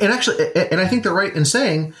 and I think they're right in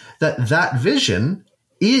saying that vision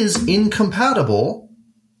is incompatible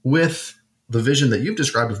with the vision that you've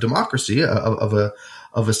described of democracy, of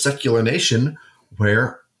a secular nation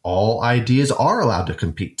where all ideas are allowed to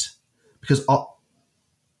compete, because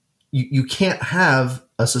you can't have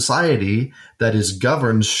a society that is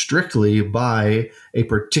governed strictly by a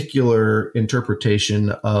particular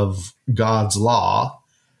interpretation of God's law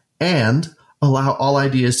and allow all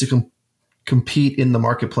ideas to compete in the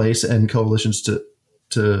marketplace and coalitions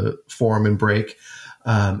to form and break,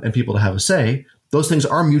 and people to have a say. Those things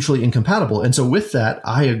are mutually incompatible. And so with that,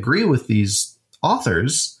 I agree with these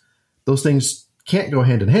authors. Those things can't go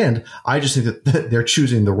hand in hand. I just think that they're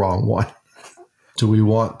choosing the wrong one. Do we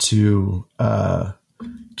want to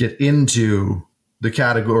get into the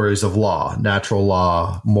categories of law, natural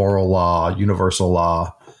law, moral law, universal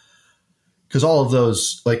law? Because all of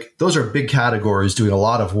those, those are big categories doing a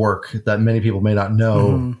lot of work that many people may not know.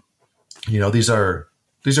 Mm-hmm. You know, these are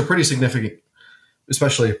pretty significant,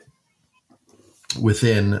 especially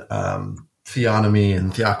within theonomy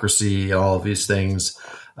and theocracy and all of these things.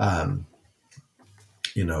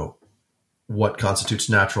 You know, what constitutes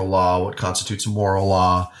natural law, what constitutes moral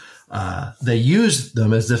law. They use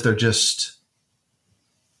them as if they're just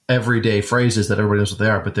everyday phrases that everybody knows what they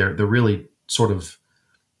are, but they're really sort of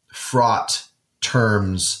fraught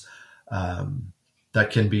terms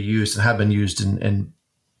that can be used and have been used in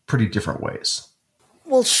pretty different ways.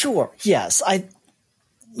 Well, sure. Yes.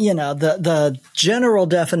 The general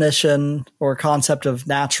definition or concept of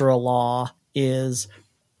natural law is,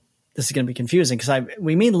 this is going to be confusing because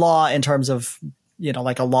we mean law in terms of,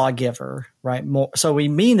 like a lawgiver, right? So we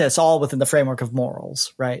mean it's all within the framework of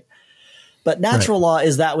morals, right? But natural law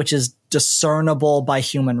is that which is discernible by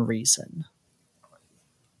human reason,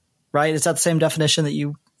 right? Is that the same definition that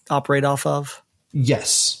you operate off of?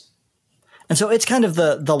 Yes. And so it's kind of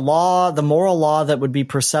the law, the moral law that would be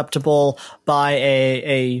perceptible by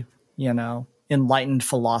a enlightened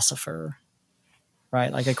philosopher,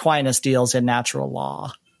 right? Like Aquinas deals in natural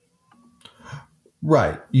law.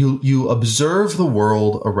 Right. You observe the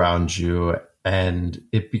world around you and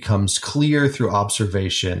it becomes clear through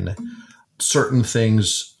observation certain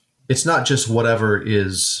things. It's not just whatever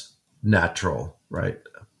is natural, right?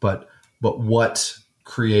 But what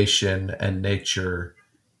creation and nature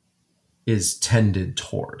is tended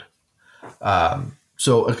toward.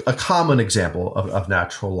 So a common example of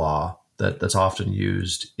natural law that's often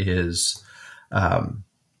used is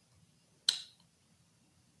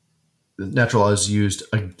natural law is used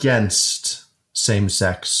against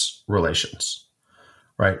same-sex relations,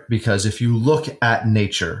 right? Because if you look at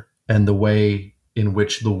nature and the way in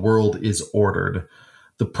which the world is ordered,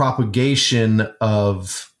 the propagation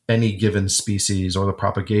of any given species or the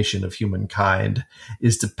propagation of humankind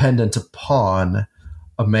is dependent upon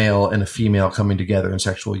a male and a female coming together in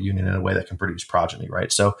sexual union in a way that can produce progeny,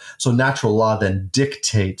 right? So natural law then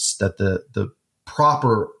dictates that the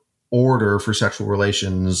proper order for sexual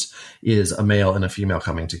relations is a male and a female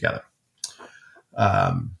coming together.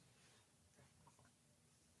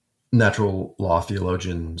 natural law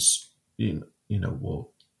theologians,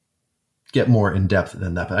 will get more in depth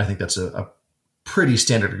than that. But I think that's a pretty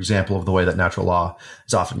standard example of the way that natural law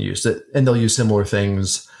is often used. And they'll use similar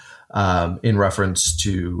things in reference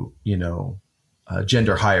to,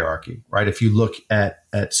 gender hierarchy, right? If you look at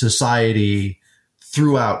society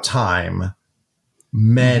throughout time,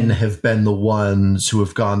 men have been the ones who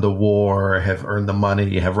have gone to war, have earned the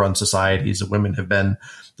money, have run societies, and women have been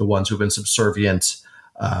the ones who have been subservient,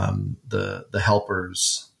 the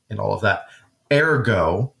helpers and all of that.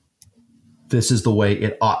 Ergo, this is the way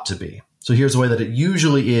it ought to be. So here's the way that it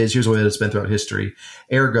usually is. Here's the way that it's been throughout history.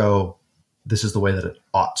 Ergo, this is the way that it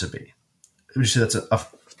ought to be. Would you say that's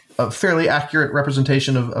a fairly accurate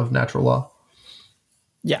representation of natural law?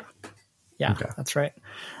 Yeah. Yeah, okay. That's right.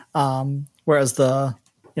 Whereas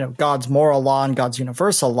God's moral law and God's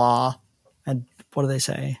universal law, and what do they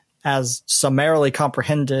say? As summarily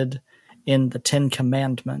comprehended in the 10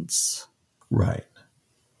 Commandments. Right.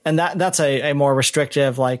 And that's a more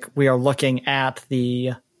restrictive, like we are looking at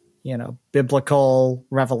the, biblical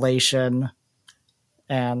revelation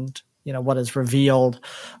and, what is revealed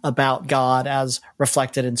about God as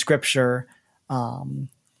reflected in Scripture,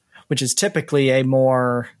 which is typically a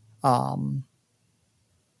more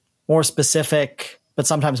specific, but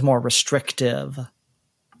sometimes more restrictive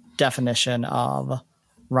definition of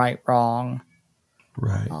right, wrong,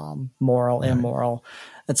 right, moral, right, immoral,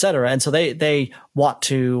 etc. And so they want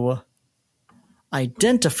to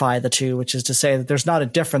identify the two, which is to say that there's not a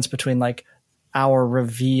difference between like our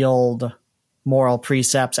revealed moral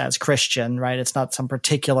precepts as Christian, right? It's not some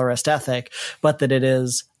particularist ethic, but that it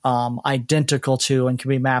is identical to and can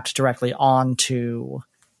be mapped directly onto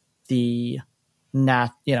the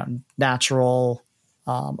natural,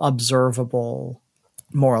 observable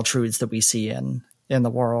moral truths that we see in the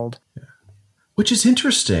world. Yeah. Which is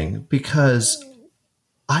interesting because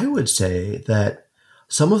I would say that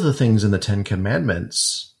some of the things in the 10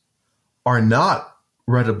 Commandments are not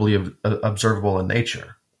readily observable in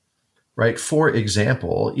nature, right? For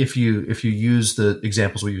example, if you use the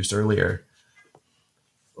examples we used earlier,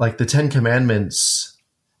 like the 10 Commandments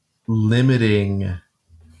limiting,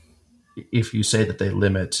 if you say that they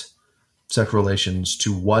limit sexual relations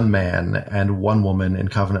to one man and one woman in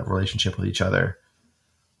covenant relationship with each other,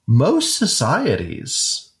 most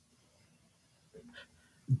societies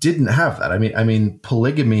didn't have that. I mean,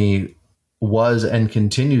 polygamy was and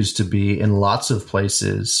continues to be in lots of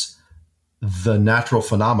places the natural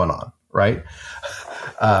phenomenon, right?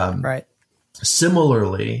 Right.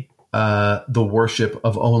 Similarly, the worship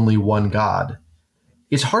of only one God.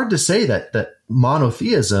 It's hard to say that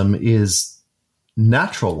monotheism is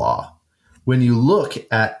natural law. When you look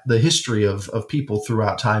at the history of people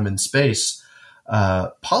throughout time and space,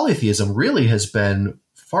 polytheism really has been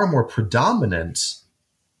far more predominant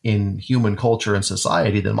in human culture and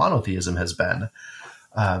society than monotheism has been.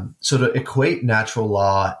 So to equate natural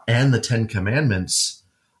law and the 10 Commandments,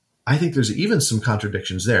 I think there's even some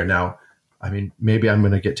contradictions there. Now, I mean, maybe I'm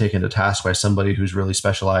going to get taken to task by somebody who's really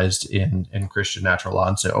specialized in Christian natural law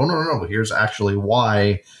and say, oh, no, here's actually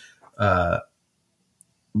why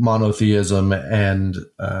monotheism and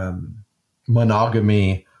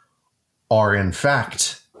monogamy are in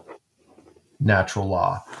fact natural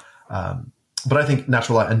law. But I think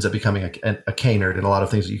natural law ends up becoming a canard in a lot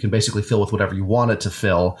of things that you can basically fill with whatever you want it to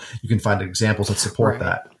fill. You can find examples that support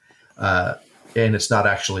that. And it's not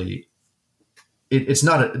actually, it's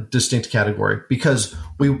not a distinct category because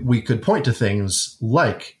we could point to things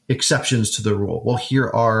like exceptions to the rule. Well, here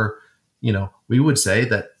are, we would say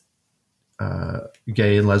that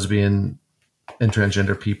gay and lesbian and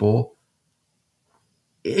transgender people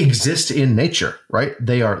exist in nature, right?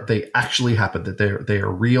 They they happen, that they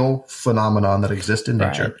are real phenomenon that exist in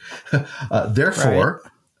nature. Right. Therefore,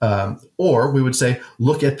 or we would say,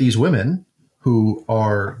 look at these women who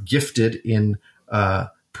are gifted in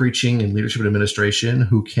preaching and leadership and administration,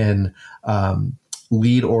 who can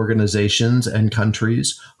lead organizations and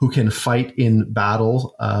countries, who can fight in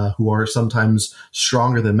battle, who are sometimes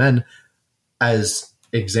stronger than men, as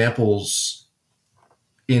examples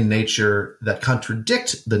in nature that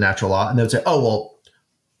contradict the natural law. And they would say, oh, well,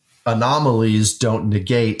 anomalies don't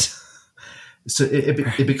negate. So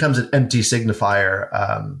it becomes an empty signifier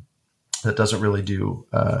that doesn't really do.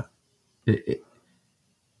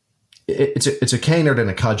 It's a canard and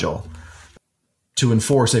a cudgel to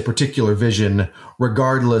enforce a particular vision,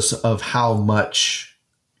 regardless of how much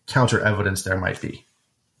counter evidence there might be.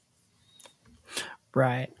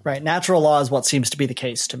 Right. Natural law is what seems to be the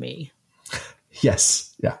case to me.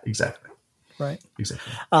 Yes. Yeah, exactly. Right.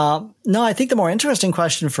 Exactly. No, I think the more interesting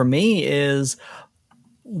question for me is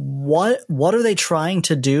what are they trying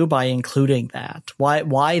to do by including that?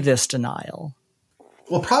 Why this denial?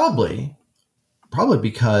 Well, probably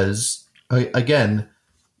because, again,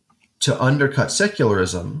 to undercut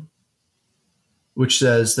secularism, which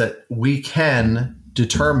says that we can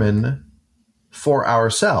determine for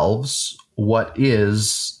ourselves what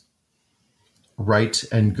is right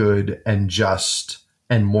and good and just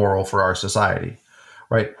and moral for our society,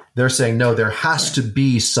 right? They're saying, no, there has to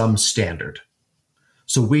be some standard.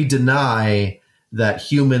 So we deny that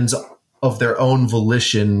humans of their own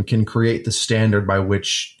volition can create the standard by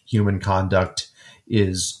which human conduct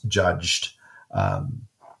is judged,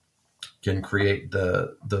 can create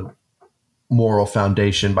the moral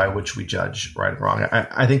foundation by which we judge right and wrong.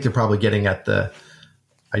 I think they're probably getting at the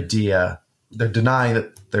idea. They're denying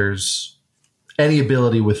that there's any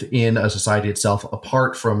ability within a society itself,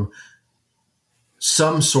 apart from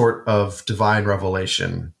some sort of divine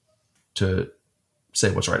revelation, to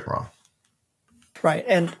say what's right and wrong. Right.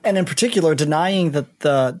 And in particular, denying that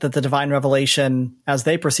the divine revelation, as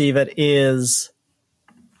they perceive it, is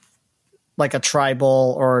like a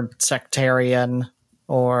tribal or sectarian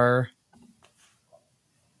or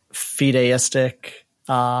fideistic.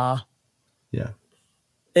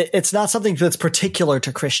 It's not something that's particular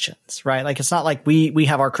to Christians, right? Like, it's not like we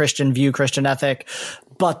have our Christian view, Christian ethic,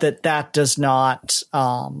 but that does not,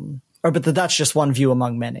 but that's just one view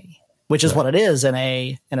among many, which is what it is in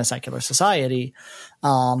a secular society.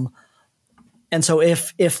 And so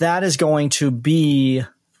if that is going to be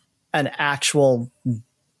an actual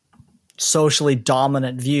socially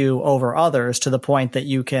dominant view over others to the point that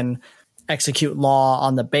you can execute law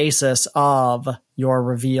on the basis of your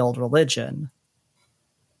revealed religion,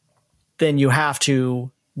 then you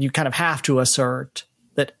kind of have to assert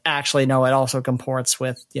that actually, no, it also comports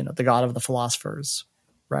with, the God of the philosophers,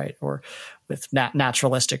 right? Or with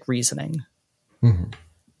naturalistic reasoning. Mm-hmm.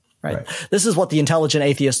 Right. This is what the intelligent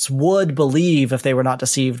atheists would believe if they were not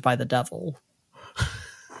deceived by the devil.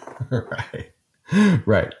 Right.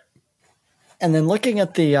 And then looking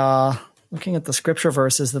at the scripture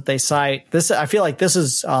verses that they cite, I feel like this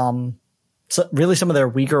is really some of their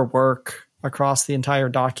weaker work across the entire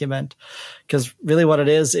document, because really what it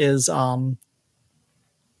is there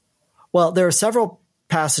are several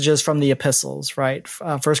passages from the epistles, right?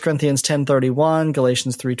 1 Corinthians 10:31,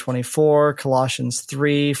 Galatians 3:24, Colossians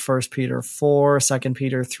 3, 1 Peter 4, 2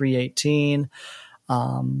 Peter 3:18.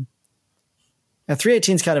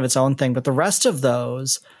 3:18 is kind of its own thing, but the rest of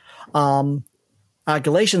those,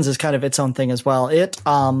 Galatians is kind of its own thing as well.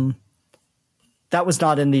 That was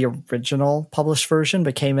not in the original published version,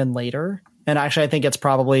 but came in later. And actually, I think it's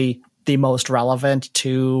probably the most relevant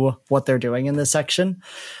to what they're doing in this section.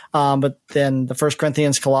 But then the 1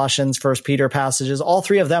 Corinthians, Colossians, 1 Peter passages, all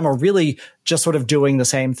three of them are really just sort of doing the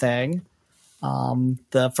same thing.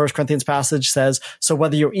 The 1 Corinthians passage says, so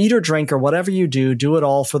whether you eat or drink or whatever you do, do it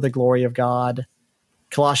all for the glory of God.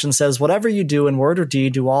 Colossians says, whatever you do in word or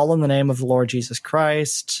deed, do all in the name of the Lord Jesus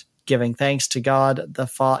Christ, giving thanks to God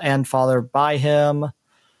and Father by him.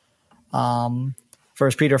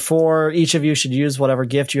 1 Peter 4, each of you should use whatever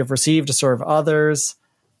gift you have received to serve others.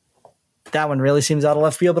 That one really seems out of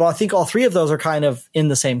left field, but I think all three of those are kind of in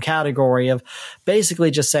the same category of basically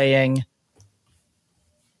just saying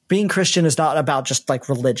being Christian is not about just like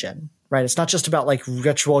religion, right? It's not just about like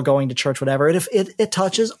ritual, going to church, whatever. It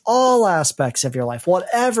touches all aspects of your life,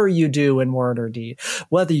 whatever you do in word or deed,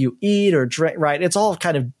 whether you eat or drink, right? It's all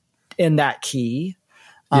kind of in that key.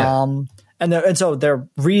 Yeah. And so they're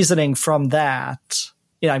reasoning from that.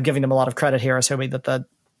 I'm giving them a lot of credit here, assuming that the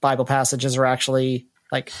Bible passages are actually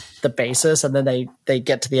like the basis, and then they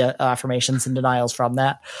get to the affirmations and denials from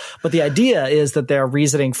that. But the idea is that they're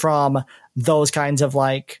reasoning from those kinds of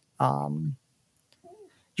like,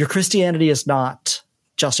 your Christianity is not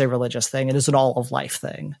just a religious thing. It is an all of life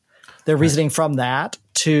thing. They're reasoning from that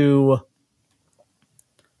to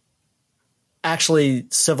actually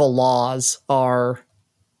civil laws are,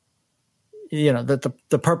 that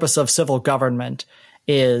the purpose of civil government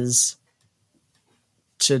is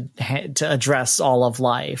to address all of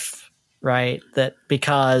life, right? That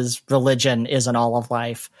because religion is an all of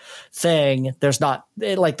life thing, there's not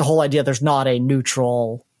like the whole idea, there's not a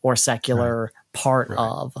neutral or secular part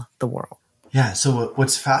of the world. Yeah. So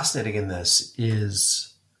what's fascinating in this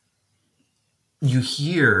is you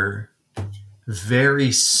hear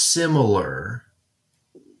very similar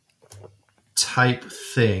type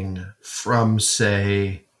thing from,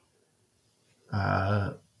 say,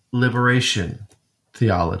 liberation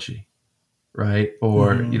theology, right?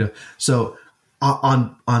 Or, so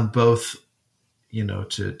on both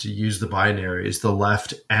to use the binaries, the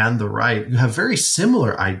left and the right, you have very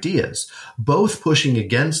similar ideas, both pushing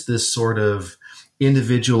against this sort of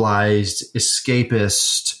individualized,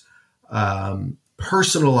 escapist,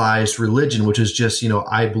 personalized religion, which is just,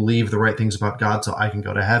 I believe the right things about God so I can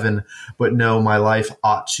go to heaven, but no, my life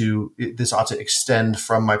ought to extend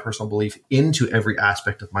from my personal belief into every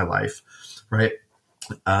aspect of my life, right?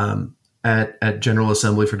 At General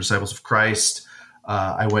Assembly for Disciples of Christ,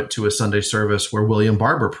 I went to a Sunday service where William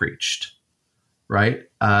Barber preached, right?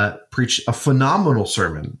 Preached a phenomenal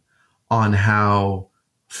sermon on how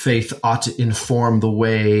faith ought to inform the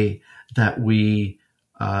way that we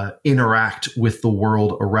interact with the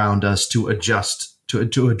world around us to address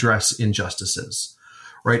injustices,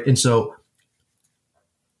 right? And so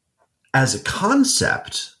as a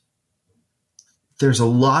concept, there's a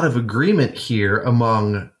lot of agreement here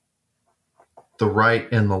among the right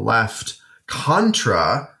and the left,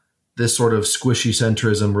 contra this sort of squishy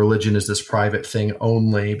centrism, religion is this private thing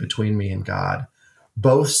only between me and God,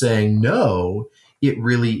 both saying, no, it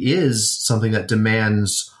really is something that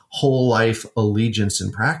demands whole life allegiance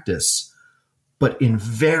and practice, but in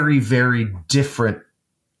very, very different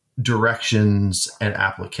directions and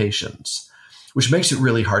applications, which makes it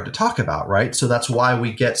really hard to talk about, right? So that's why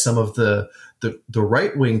we get some of the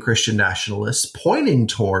right-wing Christian nationalists pointing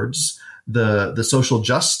towards the social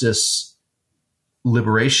justice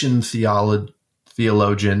liberation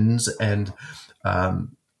theologians and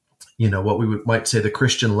what we might say the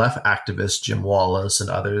Christian left activists, Jim Wallace and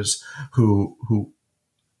others, who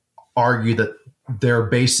argue that their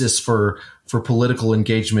basis for political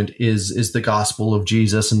engagement is the gospel of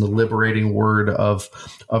Jesus and the liberating word of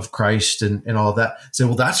Christ and all of that. So,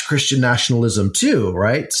 well, that's Christian nationalism too,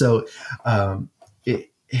 right? So,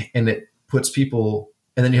 it puts people,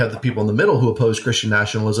 and then you have the people in the middle who oppose Christian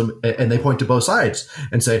nationalism, and they point to both sides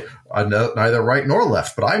and say, I'm neither right nor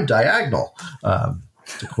left, but I'm diagonal.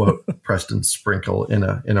 To quote Preston Sprinkle in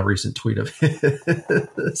a recent tweet of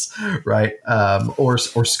his, right? Or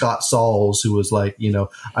Scott Sauls, who was like,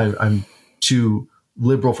 I'm too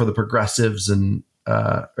liberal for the progressives I'm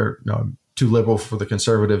too liberal for the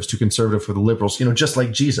conservatives, too conservative for the liberals, just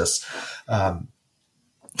like Jesus.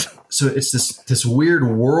 So it's this weird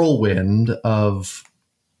whirlwind of,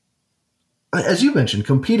 as you mentioned,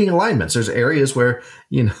 competing alignments. There's areas where,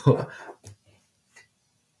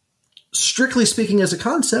 strictly speaking as a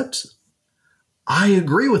concept, I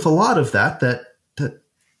agree with a lot of that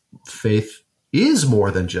faith is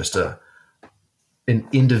more than just an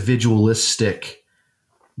individualistic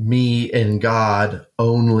me and God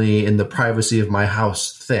only in the privacy of my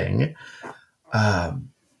house thing.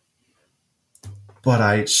 But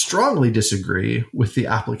I strongly disagree with the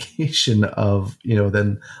application of,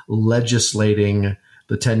 then legislating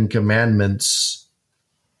the 10 Commandments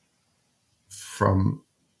from,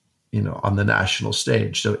 on the national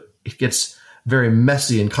stage. So it gets very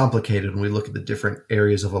messy and complicated when we look at the different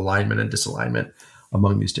areas of alignment and disalignment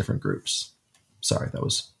among these different groups. Sorry, that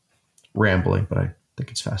was rambling, but I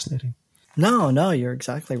think it's fascinating. No, you're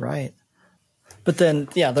exactly right. But then,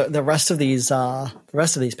 the rest of these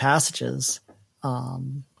passages,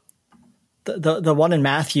 the one in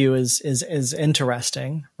Matthew is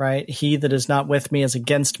interesting, right? He that is not with me is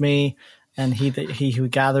against me, and he who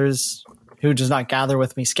does not gather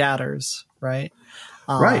with me scatters, right?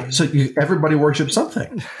 Right. So everybody worships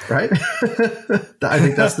something, right? I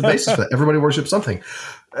think that's the basis for that. Everybody worships something.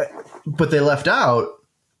 But they left out,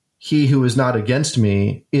 he who is not against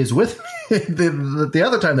me is with me. the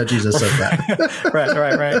other time that Jesus said that. Right.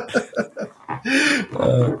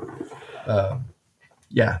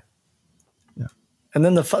 Yeah. And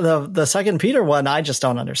then the Second Peter one, I just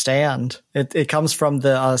don't understand. It comes from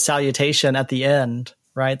the salutation at the end,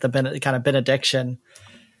 right? The kind of benediction.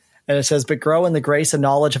 And it says, but grow in the grace and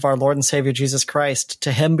knowledge of our Lord and Savior Jesus Christ.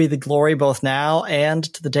 To him be the glory both now and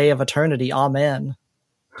to the day of eternity. Amen.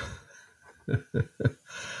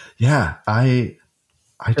 Yeah, I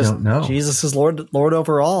don't know. Jesus is Lord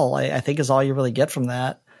over all, I think is all you really get from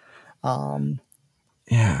that.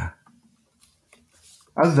 Yeah.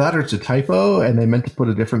 Either that or it's a typo and they meant to put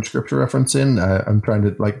a different scripture reference in. I'm trying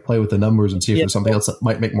to play with the numbers and see if there's something else that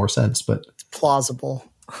might make more sense, but plausible.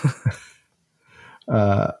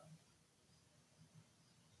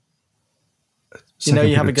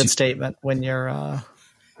 You have a good statement when your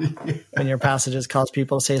passages cause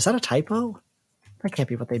people to say, is that a typo? That can't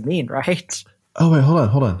be what they mean, right? Oh, wait,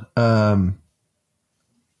 hold on.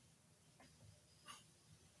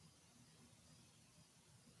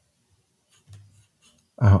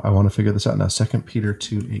 I want to figure this out now. 2 Peter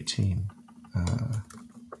 2:18.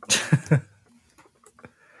 It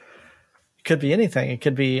could be anything. It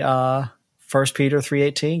could be 1 Peter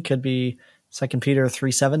 3:18, could be 2 Peter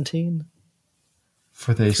 3:17.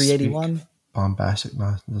 For they 381. speak bombastic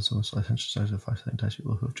nonsense, entice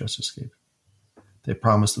people who have just escaped. They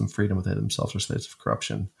promise them freedom, but they themselves are slaves of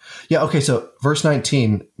corruption. Yeah, okay, so verse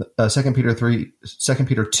 19, 2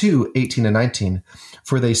 Peter 2, 18 and 19.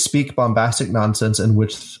 For they speak bombastic nonsense, and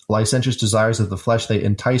with licentious desires of the flesh they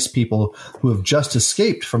entice people who have just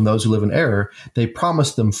escaped from those who live in error. They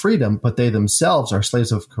promise them freedom, but they themselves are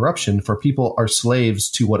slaves of corruption, for people are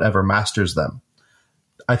slaves to whatever masters them.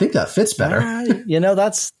 I think that fits better.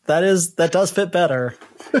 That does fit better.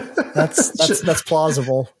 That's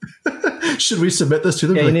plausible. Should we submit this to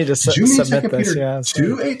them? Yeah, you need to submit this. Yeah,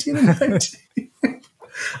 2, 18 and 19.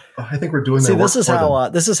 I think we're doing that. See,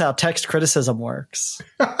 this is how text criticism works.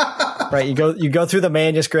 Right? You go through the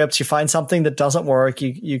manuscripts, you find something that doesn't work,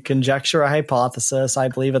 you conjecture a hypothesis. I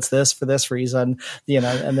believe it's this for this reason,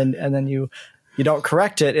 and then you don't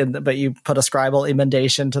correct it, but you put a scribal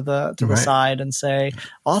emendation to the side and say,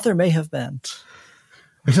 author may have meant.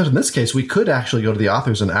 Except in this case, we could actually go to the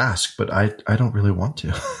authors and ask, but I don't really want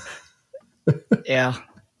to. Yeah.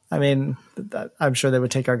 I mean, I'm sure they would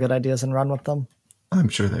take our good ideas and run with them. I'm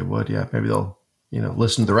sure they would. Yeah. Maybe they'll,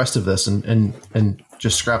 listen to the rest of this and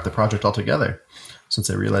just scrap the project altogether, since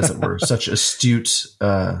they realize that we're such astute,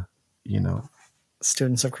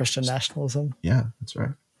 students of Christian nationalism. Yeah, that's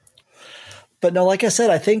right. But no, like I said,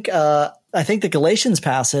 I think the Galatians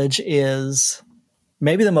passage is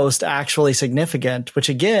maybe the most actually significant, which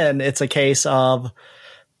again, it's a case of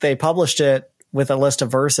they published it with a list of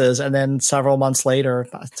verses, and then sometime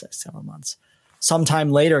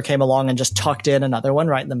later came along and just tucked in another one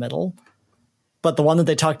right in the middle. But the one that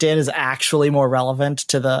they tucked in is actually more relevant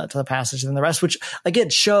to the passage than the rest, which again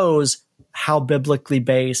shows how biblically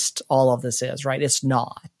based all of this is, right? It's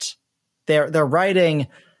not. They're writing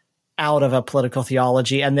out of a political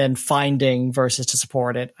theology and then finding verses to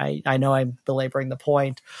support it. I know I'm belaboring the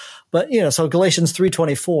point, but so Galatians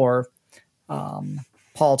 3:24,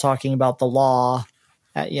 Paul talking about the law,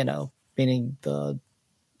 meaning the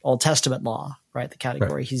Old Testament law, right? The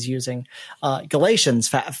category he's using. Galatians,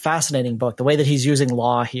 fascinating book. The way that he's using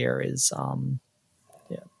law here is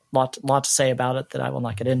lot to say about it that I will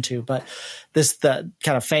not get into. But the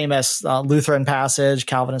kind of famous Lutheran passage,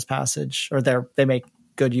 Calvinist passage, or they make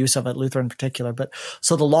good use of it, Luther in particular. But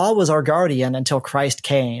so the law was our guardian until Christ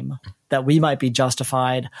came, that we might be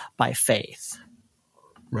justified by faith.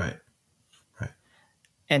 Right.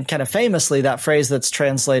 And kind of famously, that phrase that's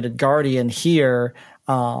translated guardian here,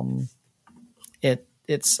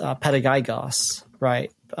 it's pedagogos,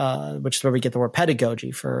 right? Which is where we get the word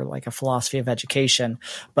pedagogy for like a philosophy of education.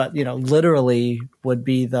 But literally would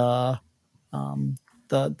be the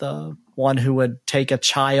one who would take a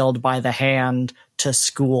child by the hand to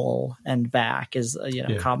school and back is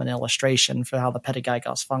common illustration for how the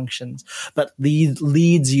pedagogos functions. But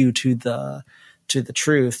leads you to the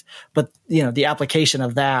truth. But the application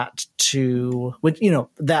of that to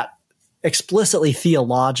that explicitly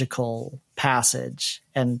theological passage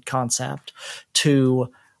and concept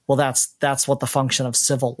to, well, that's what the function of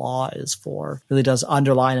civil law is for. Really does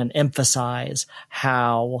underline and emphasize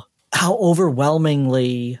how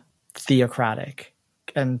overwhelmingly theocratic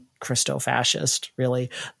and Christo-fascist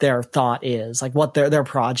really their thought is, like what their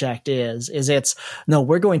project is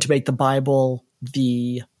we're going to make the Bible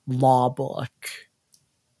the law book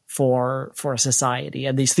for society,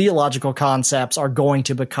 and these theological concepts are going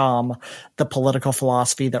to become the political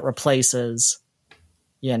philosophy that replaces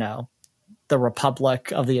the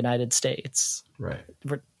Republic of the United States. Right.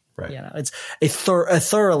 It's a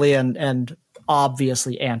thoroughly and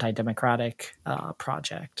obviously anti-democratic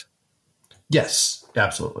project. Yes,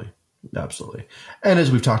 absolutely. And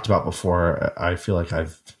as we've talked about before, I feel like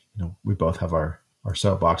we both have our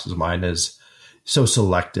soapboxes. Mine is so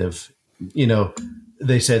selective.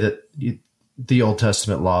 They say that the Old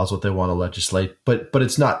Testament law is what they want to legislate, but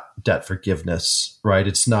it's not debt forgiveness, right?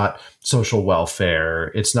 It's not social welfare.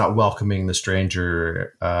 It's not welcoming the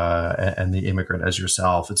stranger and the immigrant as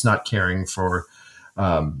yourself. It's not caring for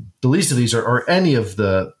the least of these or any of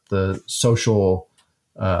the social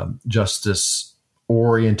justice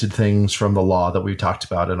oriented things from the law that we talked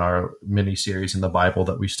about in our mini series in the Bible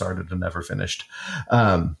that we started and never finished.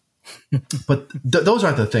 But those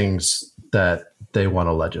aren't the things that they want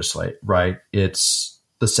to legislate, right? It's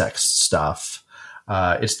the sex stuff.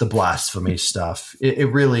 It's the blasphemy stuff.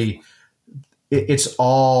 It's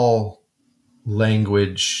all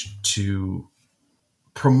language to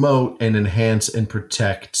promote and enhance and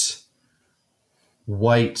protect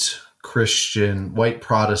white Christian, white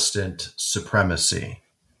Protestant supremacy.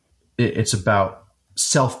 It's about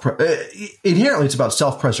inherently it's about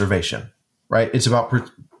self-preservation, right? It's about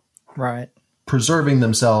Right. preserving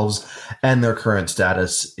themselves and their current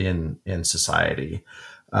status in society.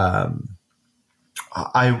 I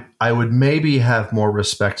would maybe have more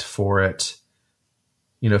respect for it,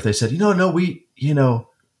 if they said,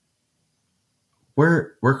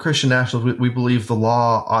 we're Christian nationalists. We believe the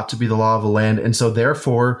law ought to be the law of the land, and so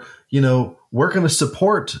therefore, we're going to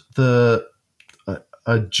support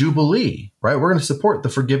a jubilee, right? We're going to support the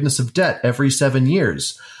forgiveness of debt every 7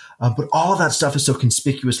 years. But all of that stuff is so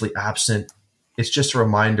conspicuously absent. It's just a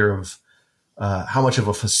reminder of how much of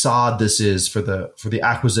a facade this is for the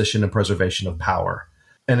acquisition and preservation of power.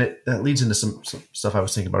 And that leads into some stuff I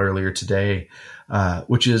was thinking about earlier today,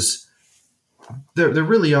 which is there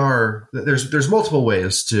really are, there's multiple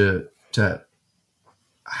ways to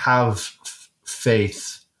have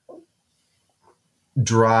faith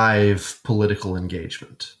drive political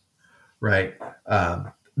engagement, right?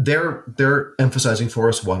 They're emphasizing for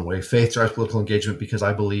us one way. Faith drives political engagement because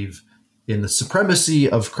I believe in the supremacy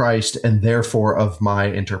of Christ and therefore of my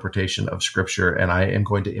interpretation of Scripture, and I am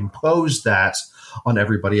going to impose that on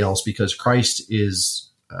everybody else because Christ is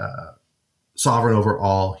sovereign over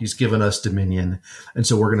all. He's given us dominion, and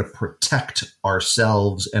so we're going to protect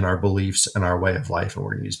ourselves and our beliefs and our way of life, and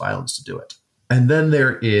we're going to use violence to do it. And then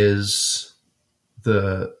there is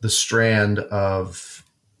the strand of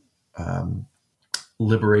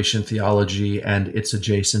liberation theology and its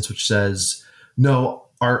adjacents, which says, no,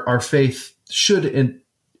 our faith should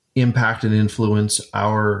impact and influence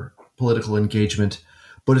our political engagement,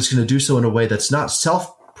 but it's going to do so in a way that's not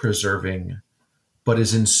self-preserving, but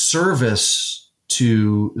is in service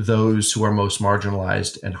to those who are most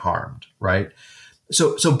marginalized and harmed, right?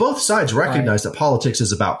 So both sides recognize that politics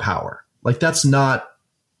is about power. Like that's not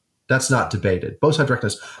debated. Both sides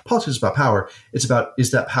recognize politics is about power. It's about,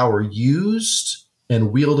 is that power used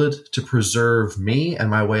and wielded to preserve me and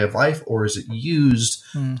my way of life, or is it used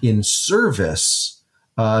in service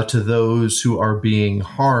to those who are being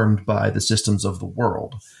harmed by the systems of the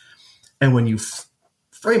world? And when you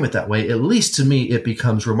frame it that way, at least to me, it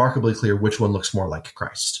becomes remarkably clear which one looks more like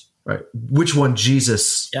Christ, right? Which one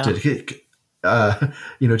Jesus did.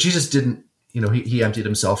 Jesus didn't, he emptied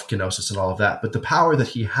himself, kenosis and all of that, but the power that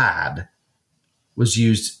he had was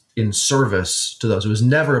used in service to those. It was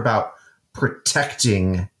never about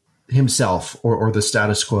protecting himself or the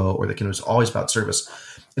status quo or the kingdom. It was always about service.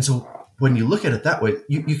 And so when you look at it that way,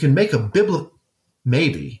 you can make a biblical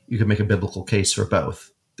case for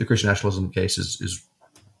both. The Christian nationalism case is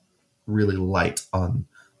really light on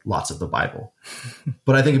lots of the Bible.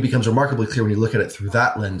 But I think it becomes remarkably clear when you look at it through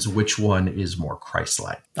that lens, which one is more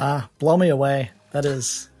Christ-like. Blow me away. That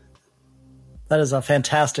is a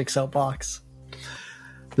fantastic soapbox.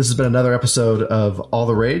 This has been another episode of All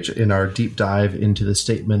the Rage in our deep dive into the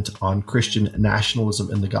statement on Christian nationalism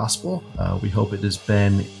in the gospel. We hope it has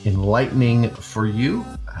been enlightening for you.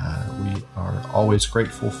 We are always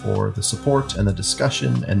grateful for the support and the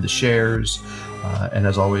discussion and the shares. And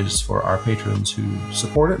as always, for our patrons who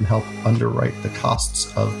support it and help underwrite the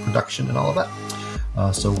costs of production and all of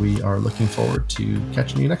that. So we are looking forward to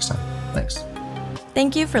catching you next time. Thanks.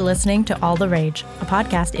 Thank you for listening to All the Rage, a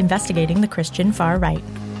podcast investigating the Christian far right.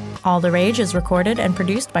 All the Rage is recorded and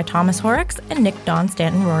produced by Thomas Horrocks and Nick Don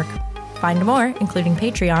Stanton Rourke. Find more, including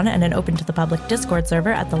Patreon and an open to the public Discord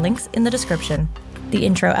server, at the links in the description. The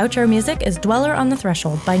intro-outro music is Dweller on the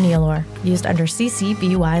Threshold by Neilor, used under CC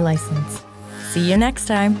BY license. See you next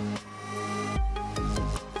time.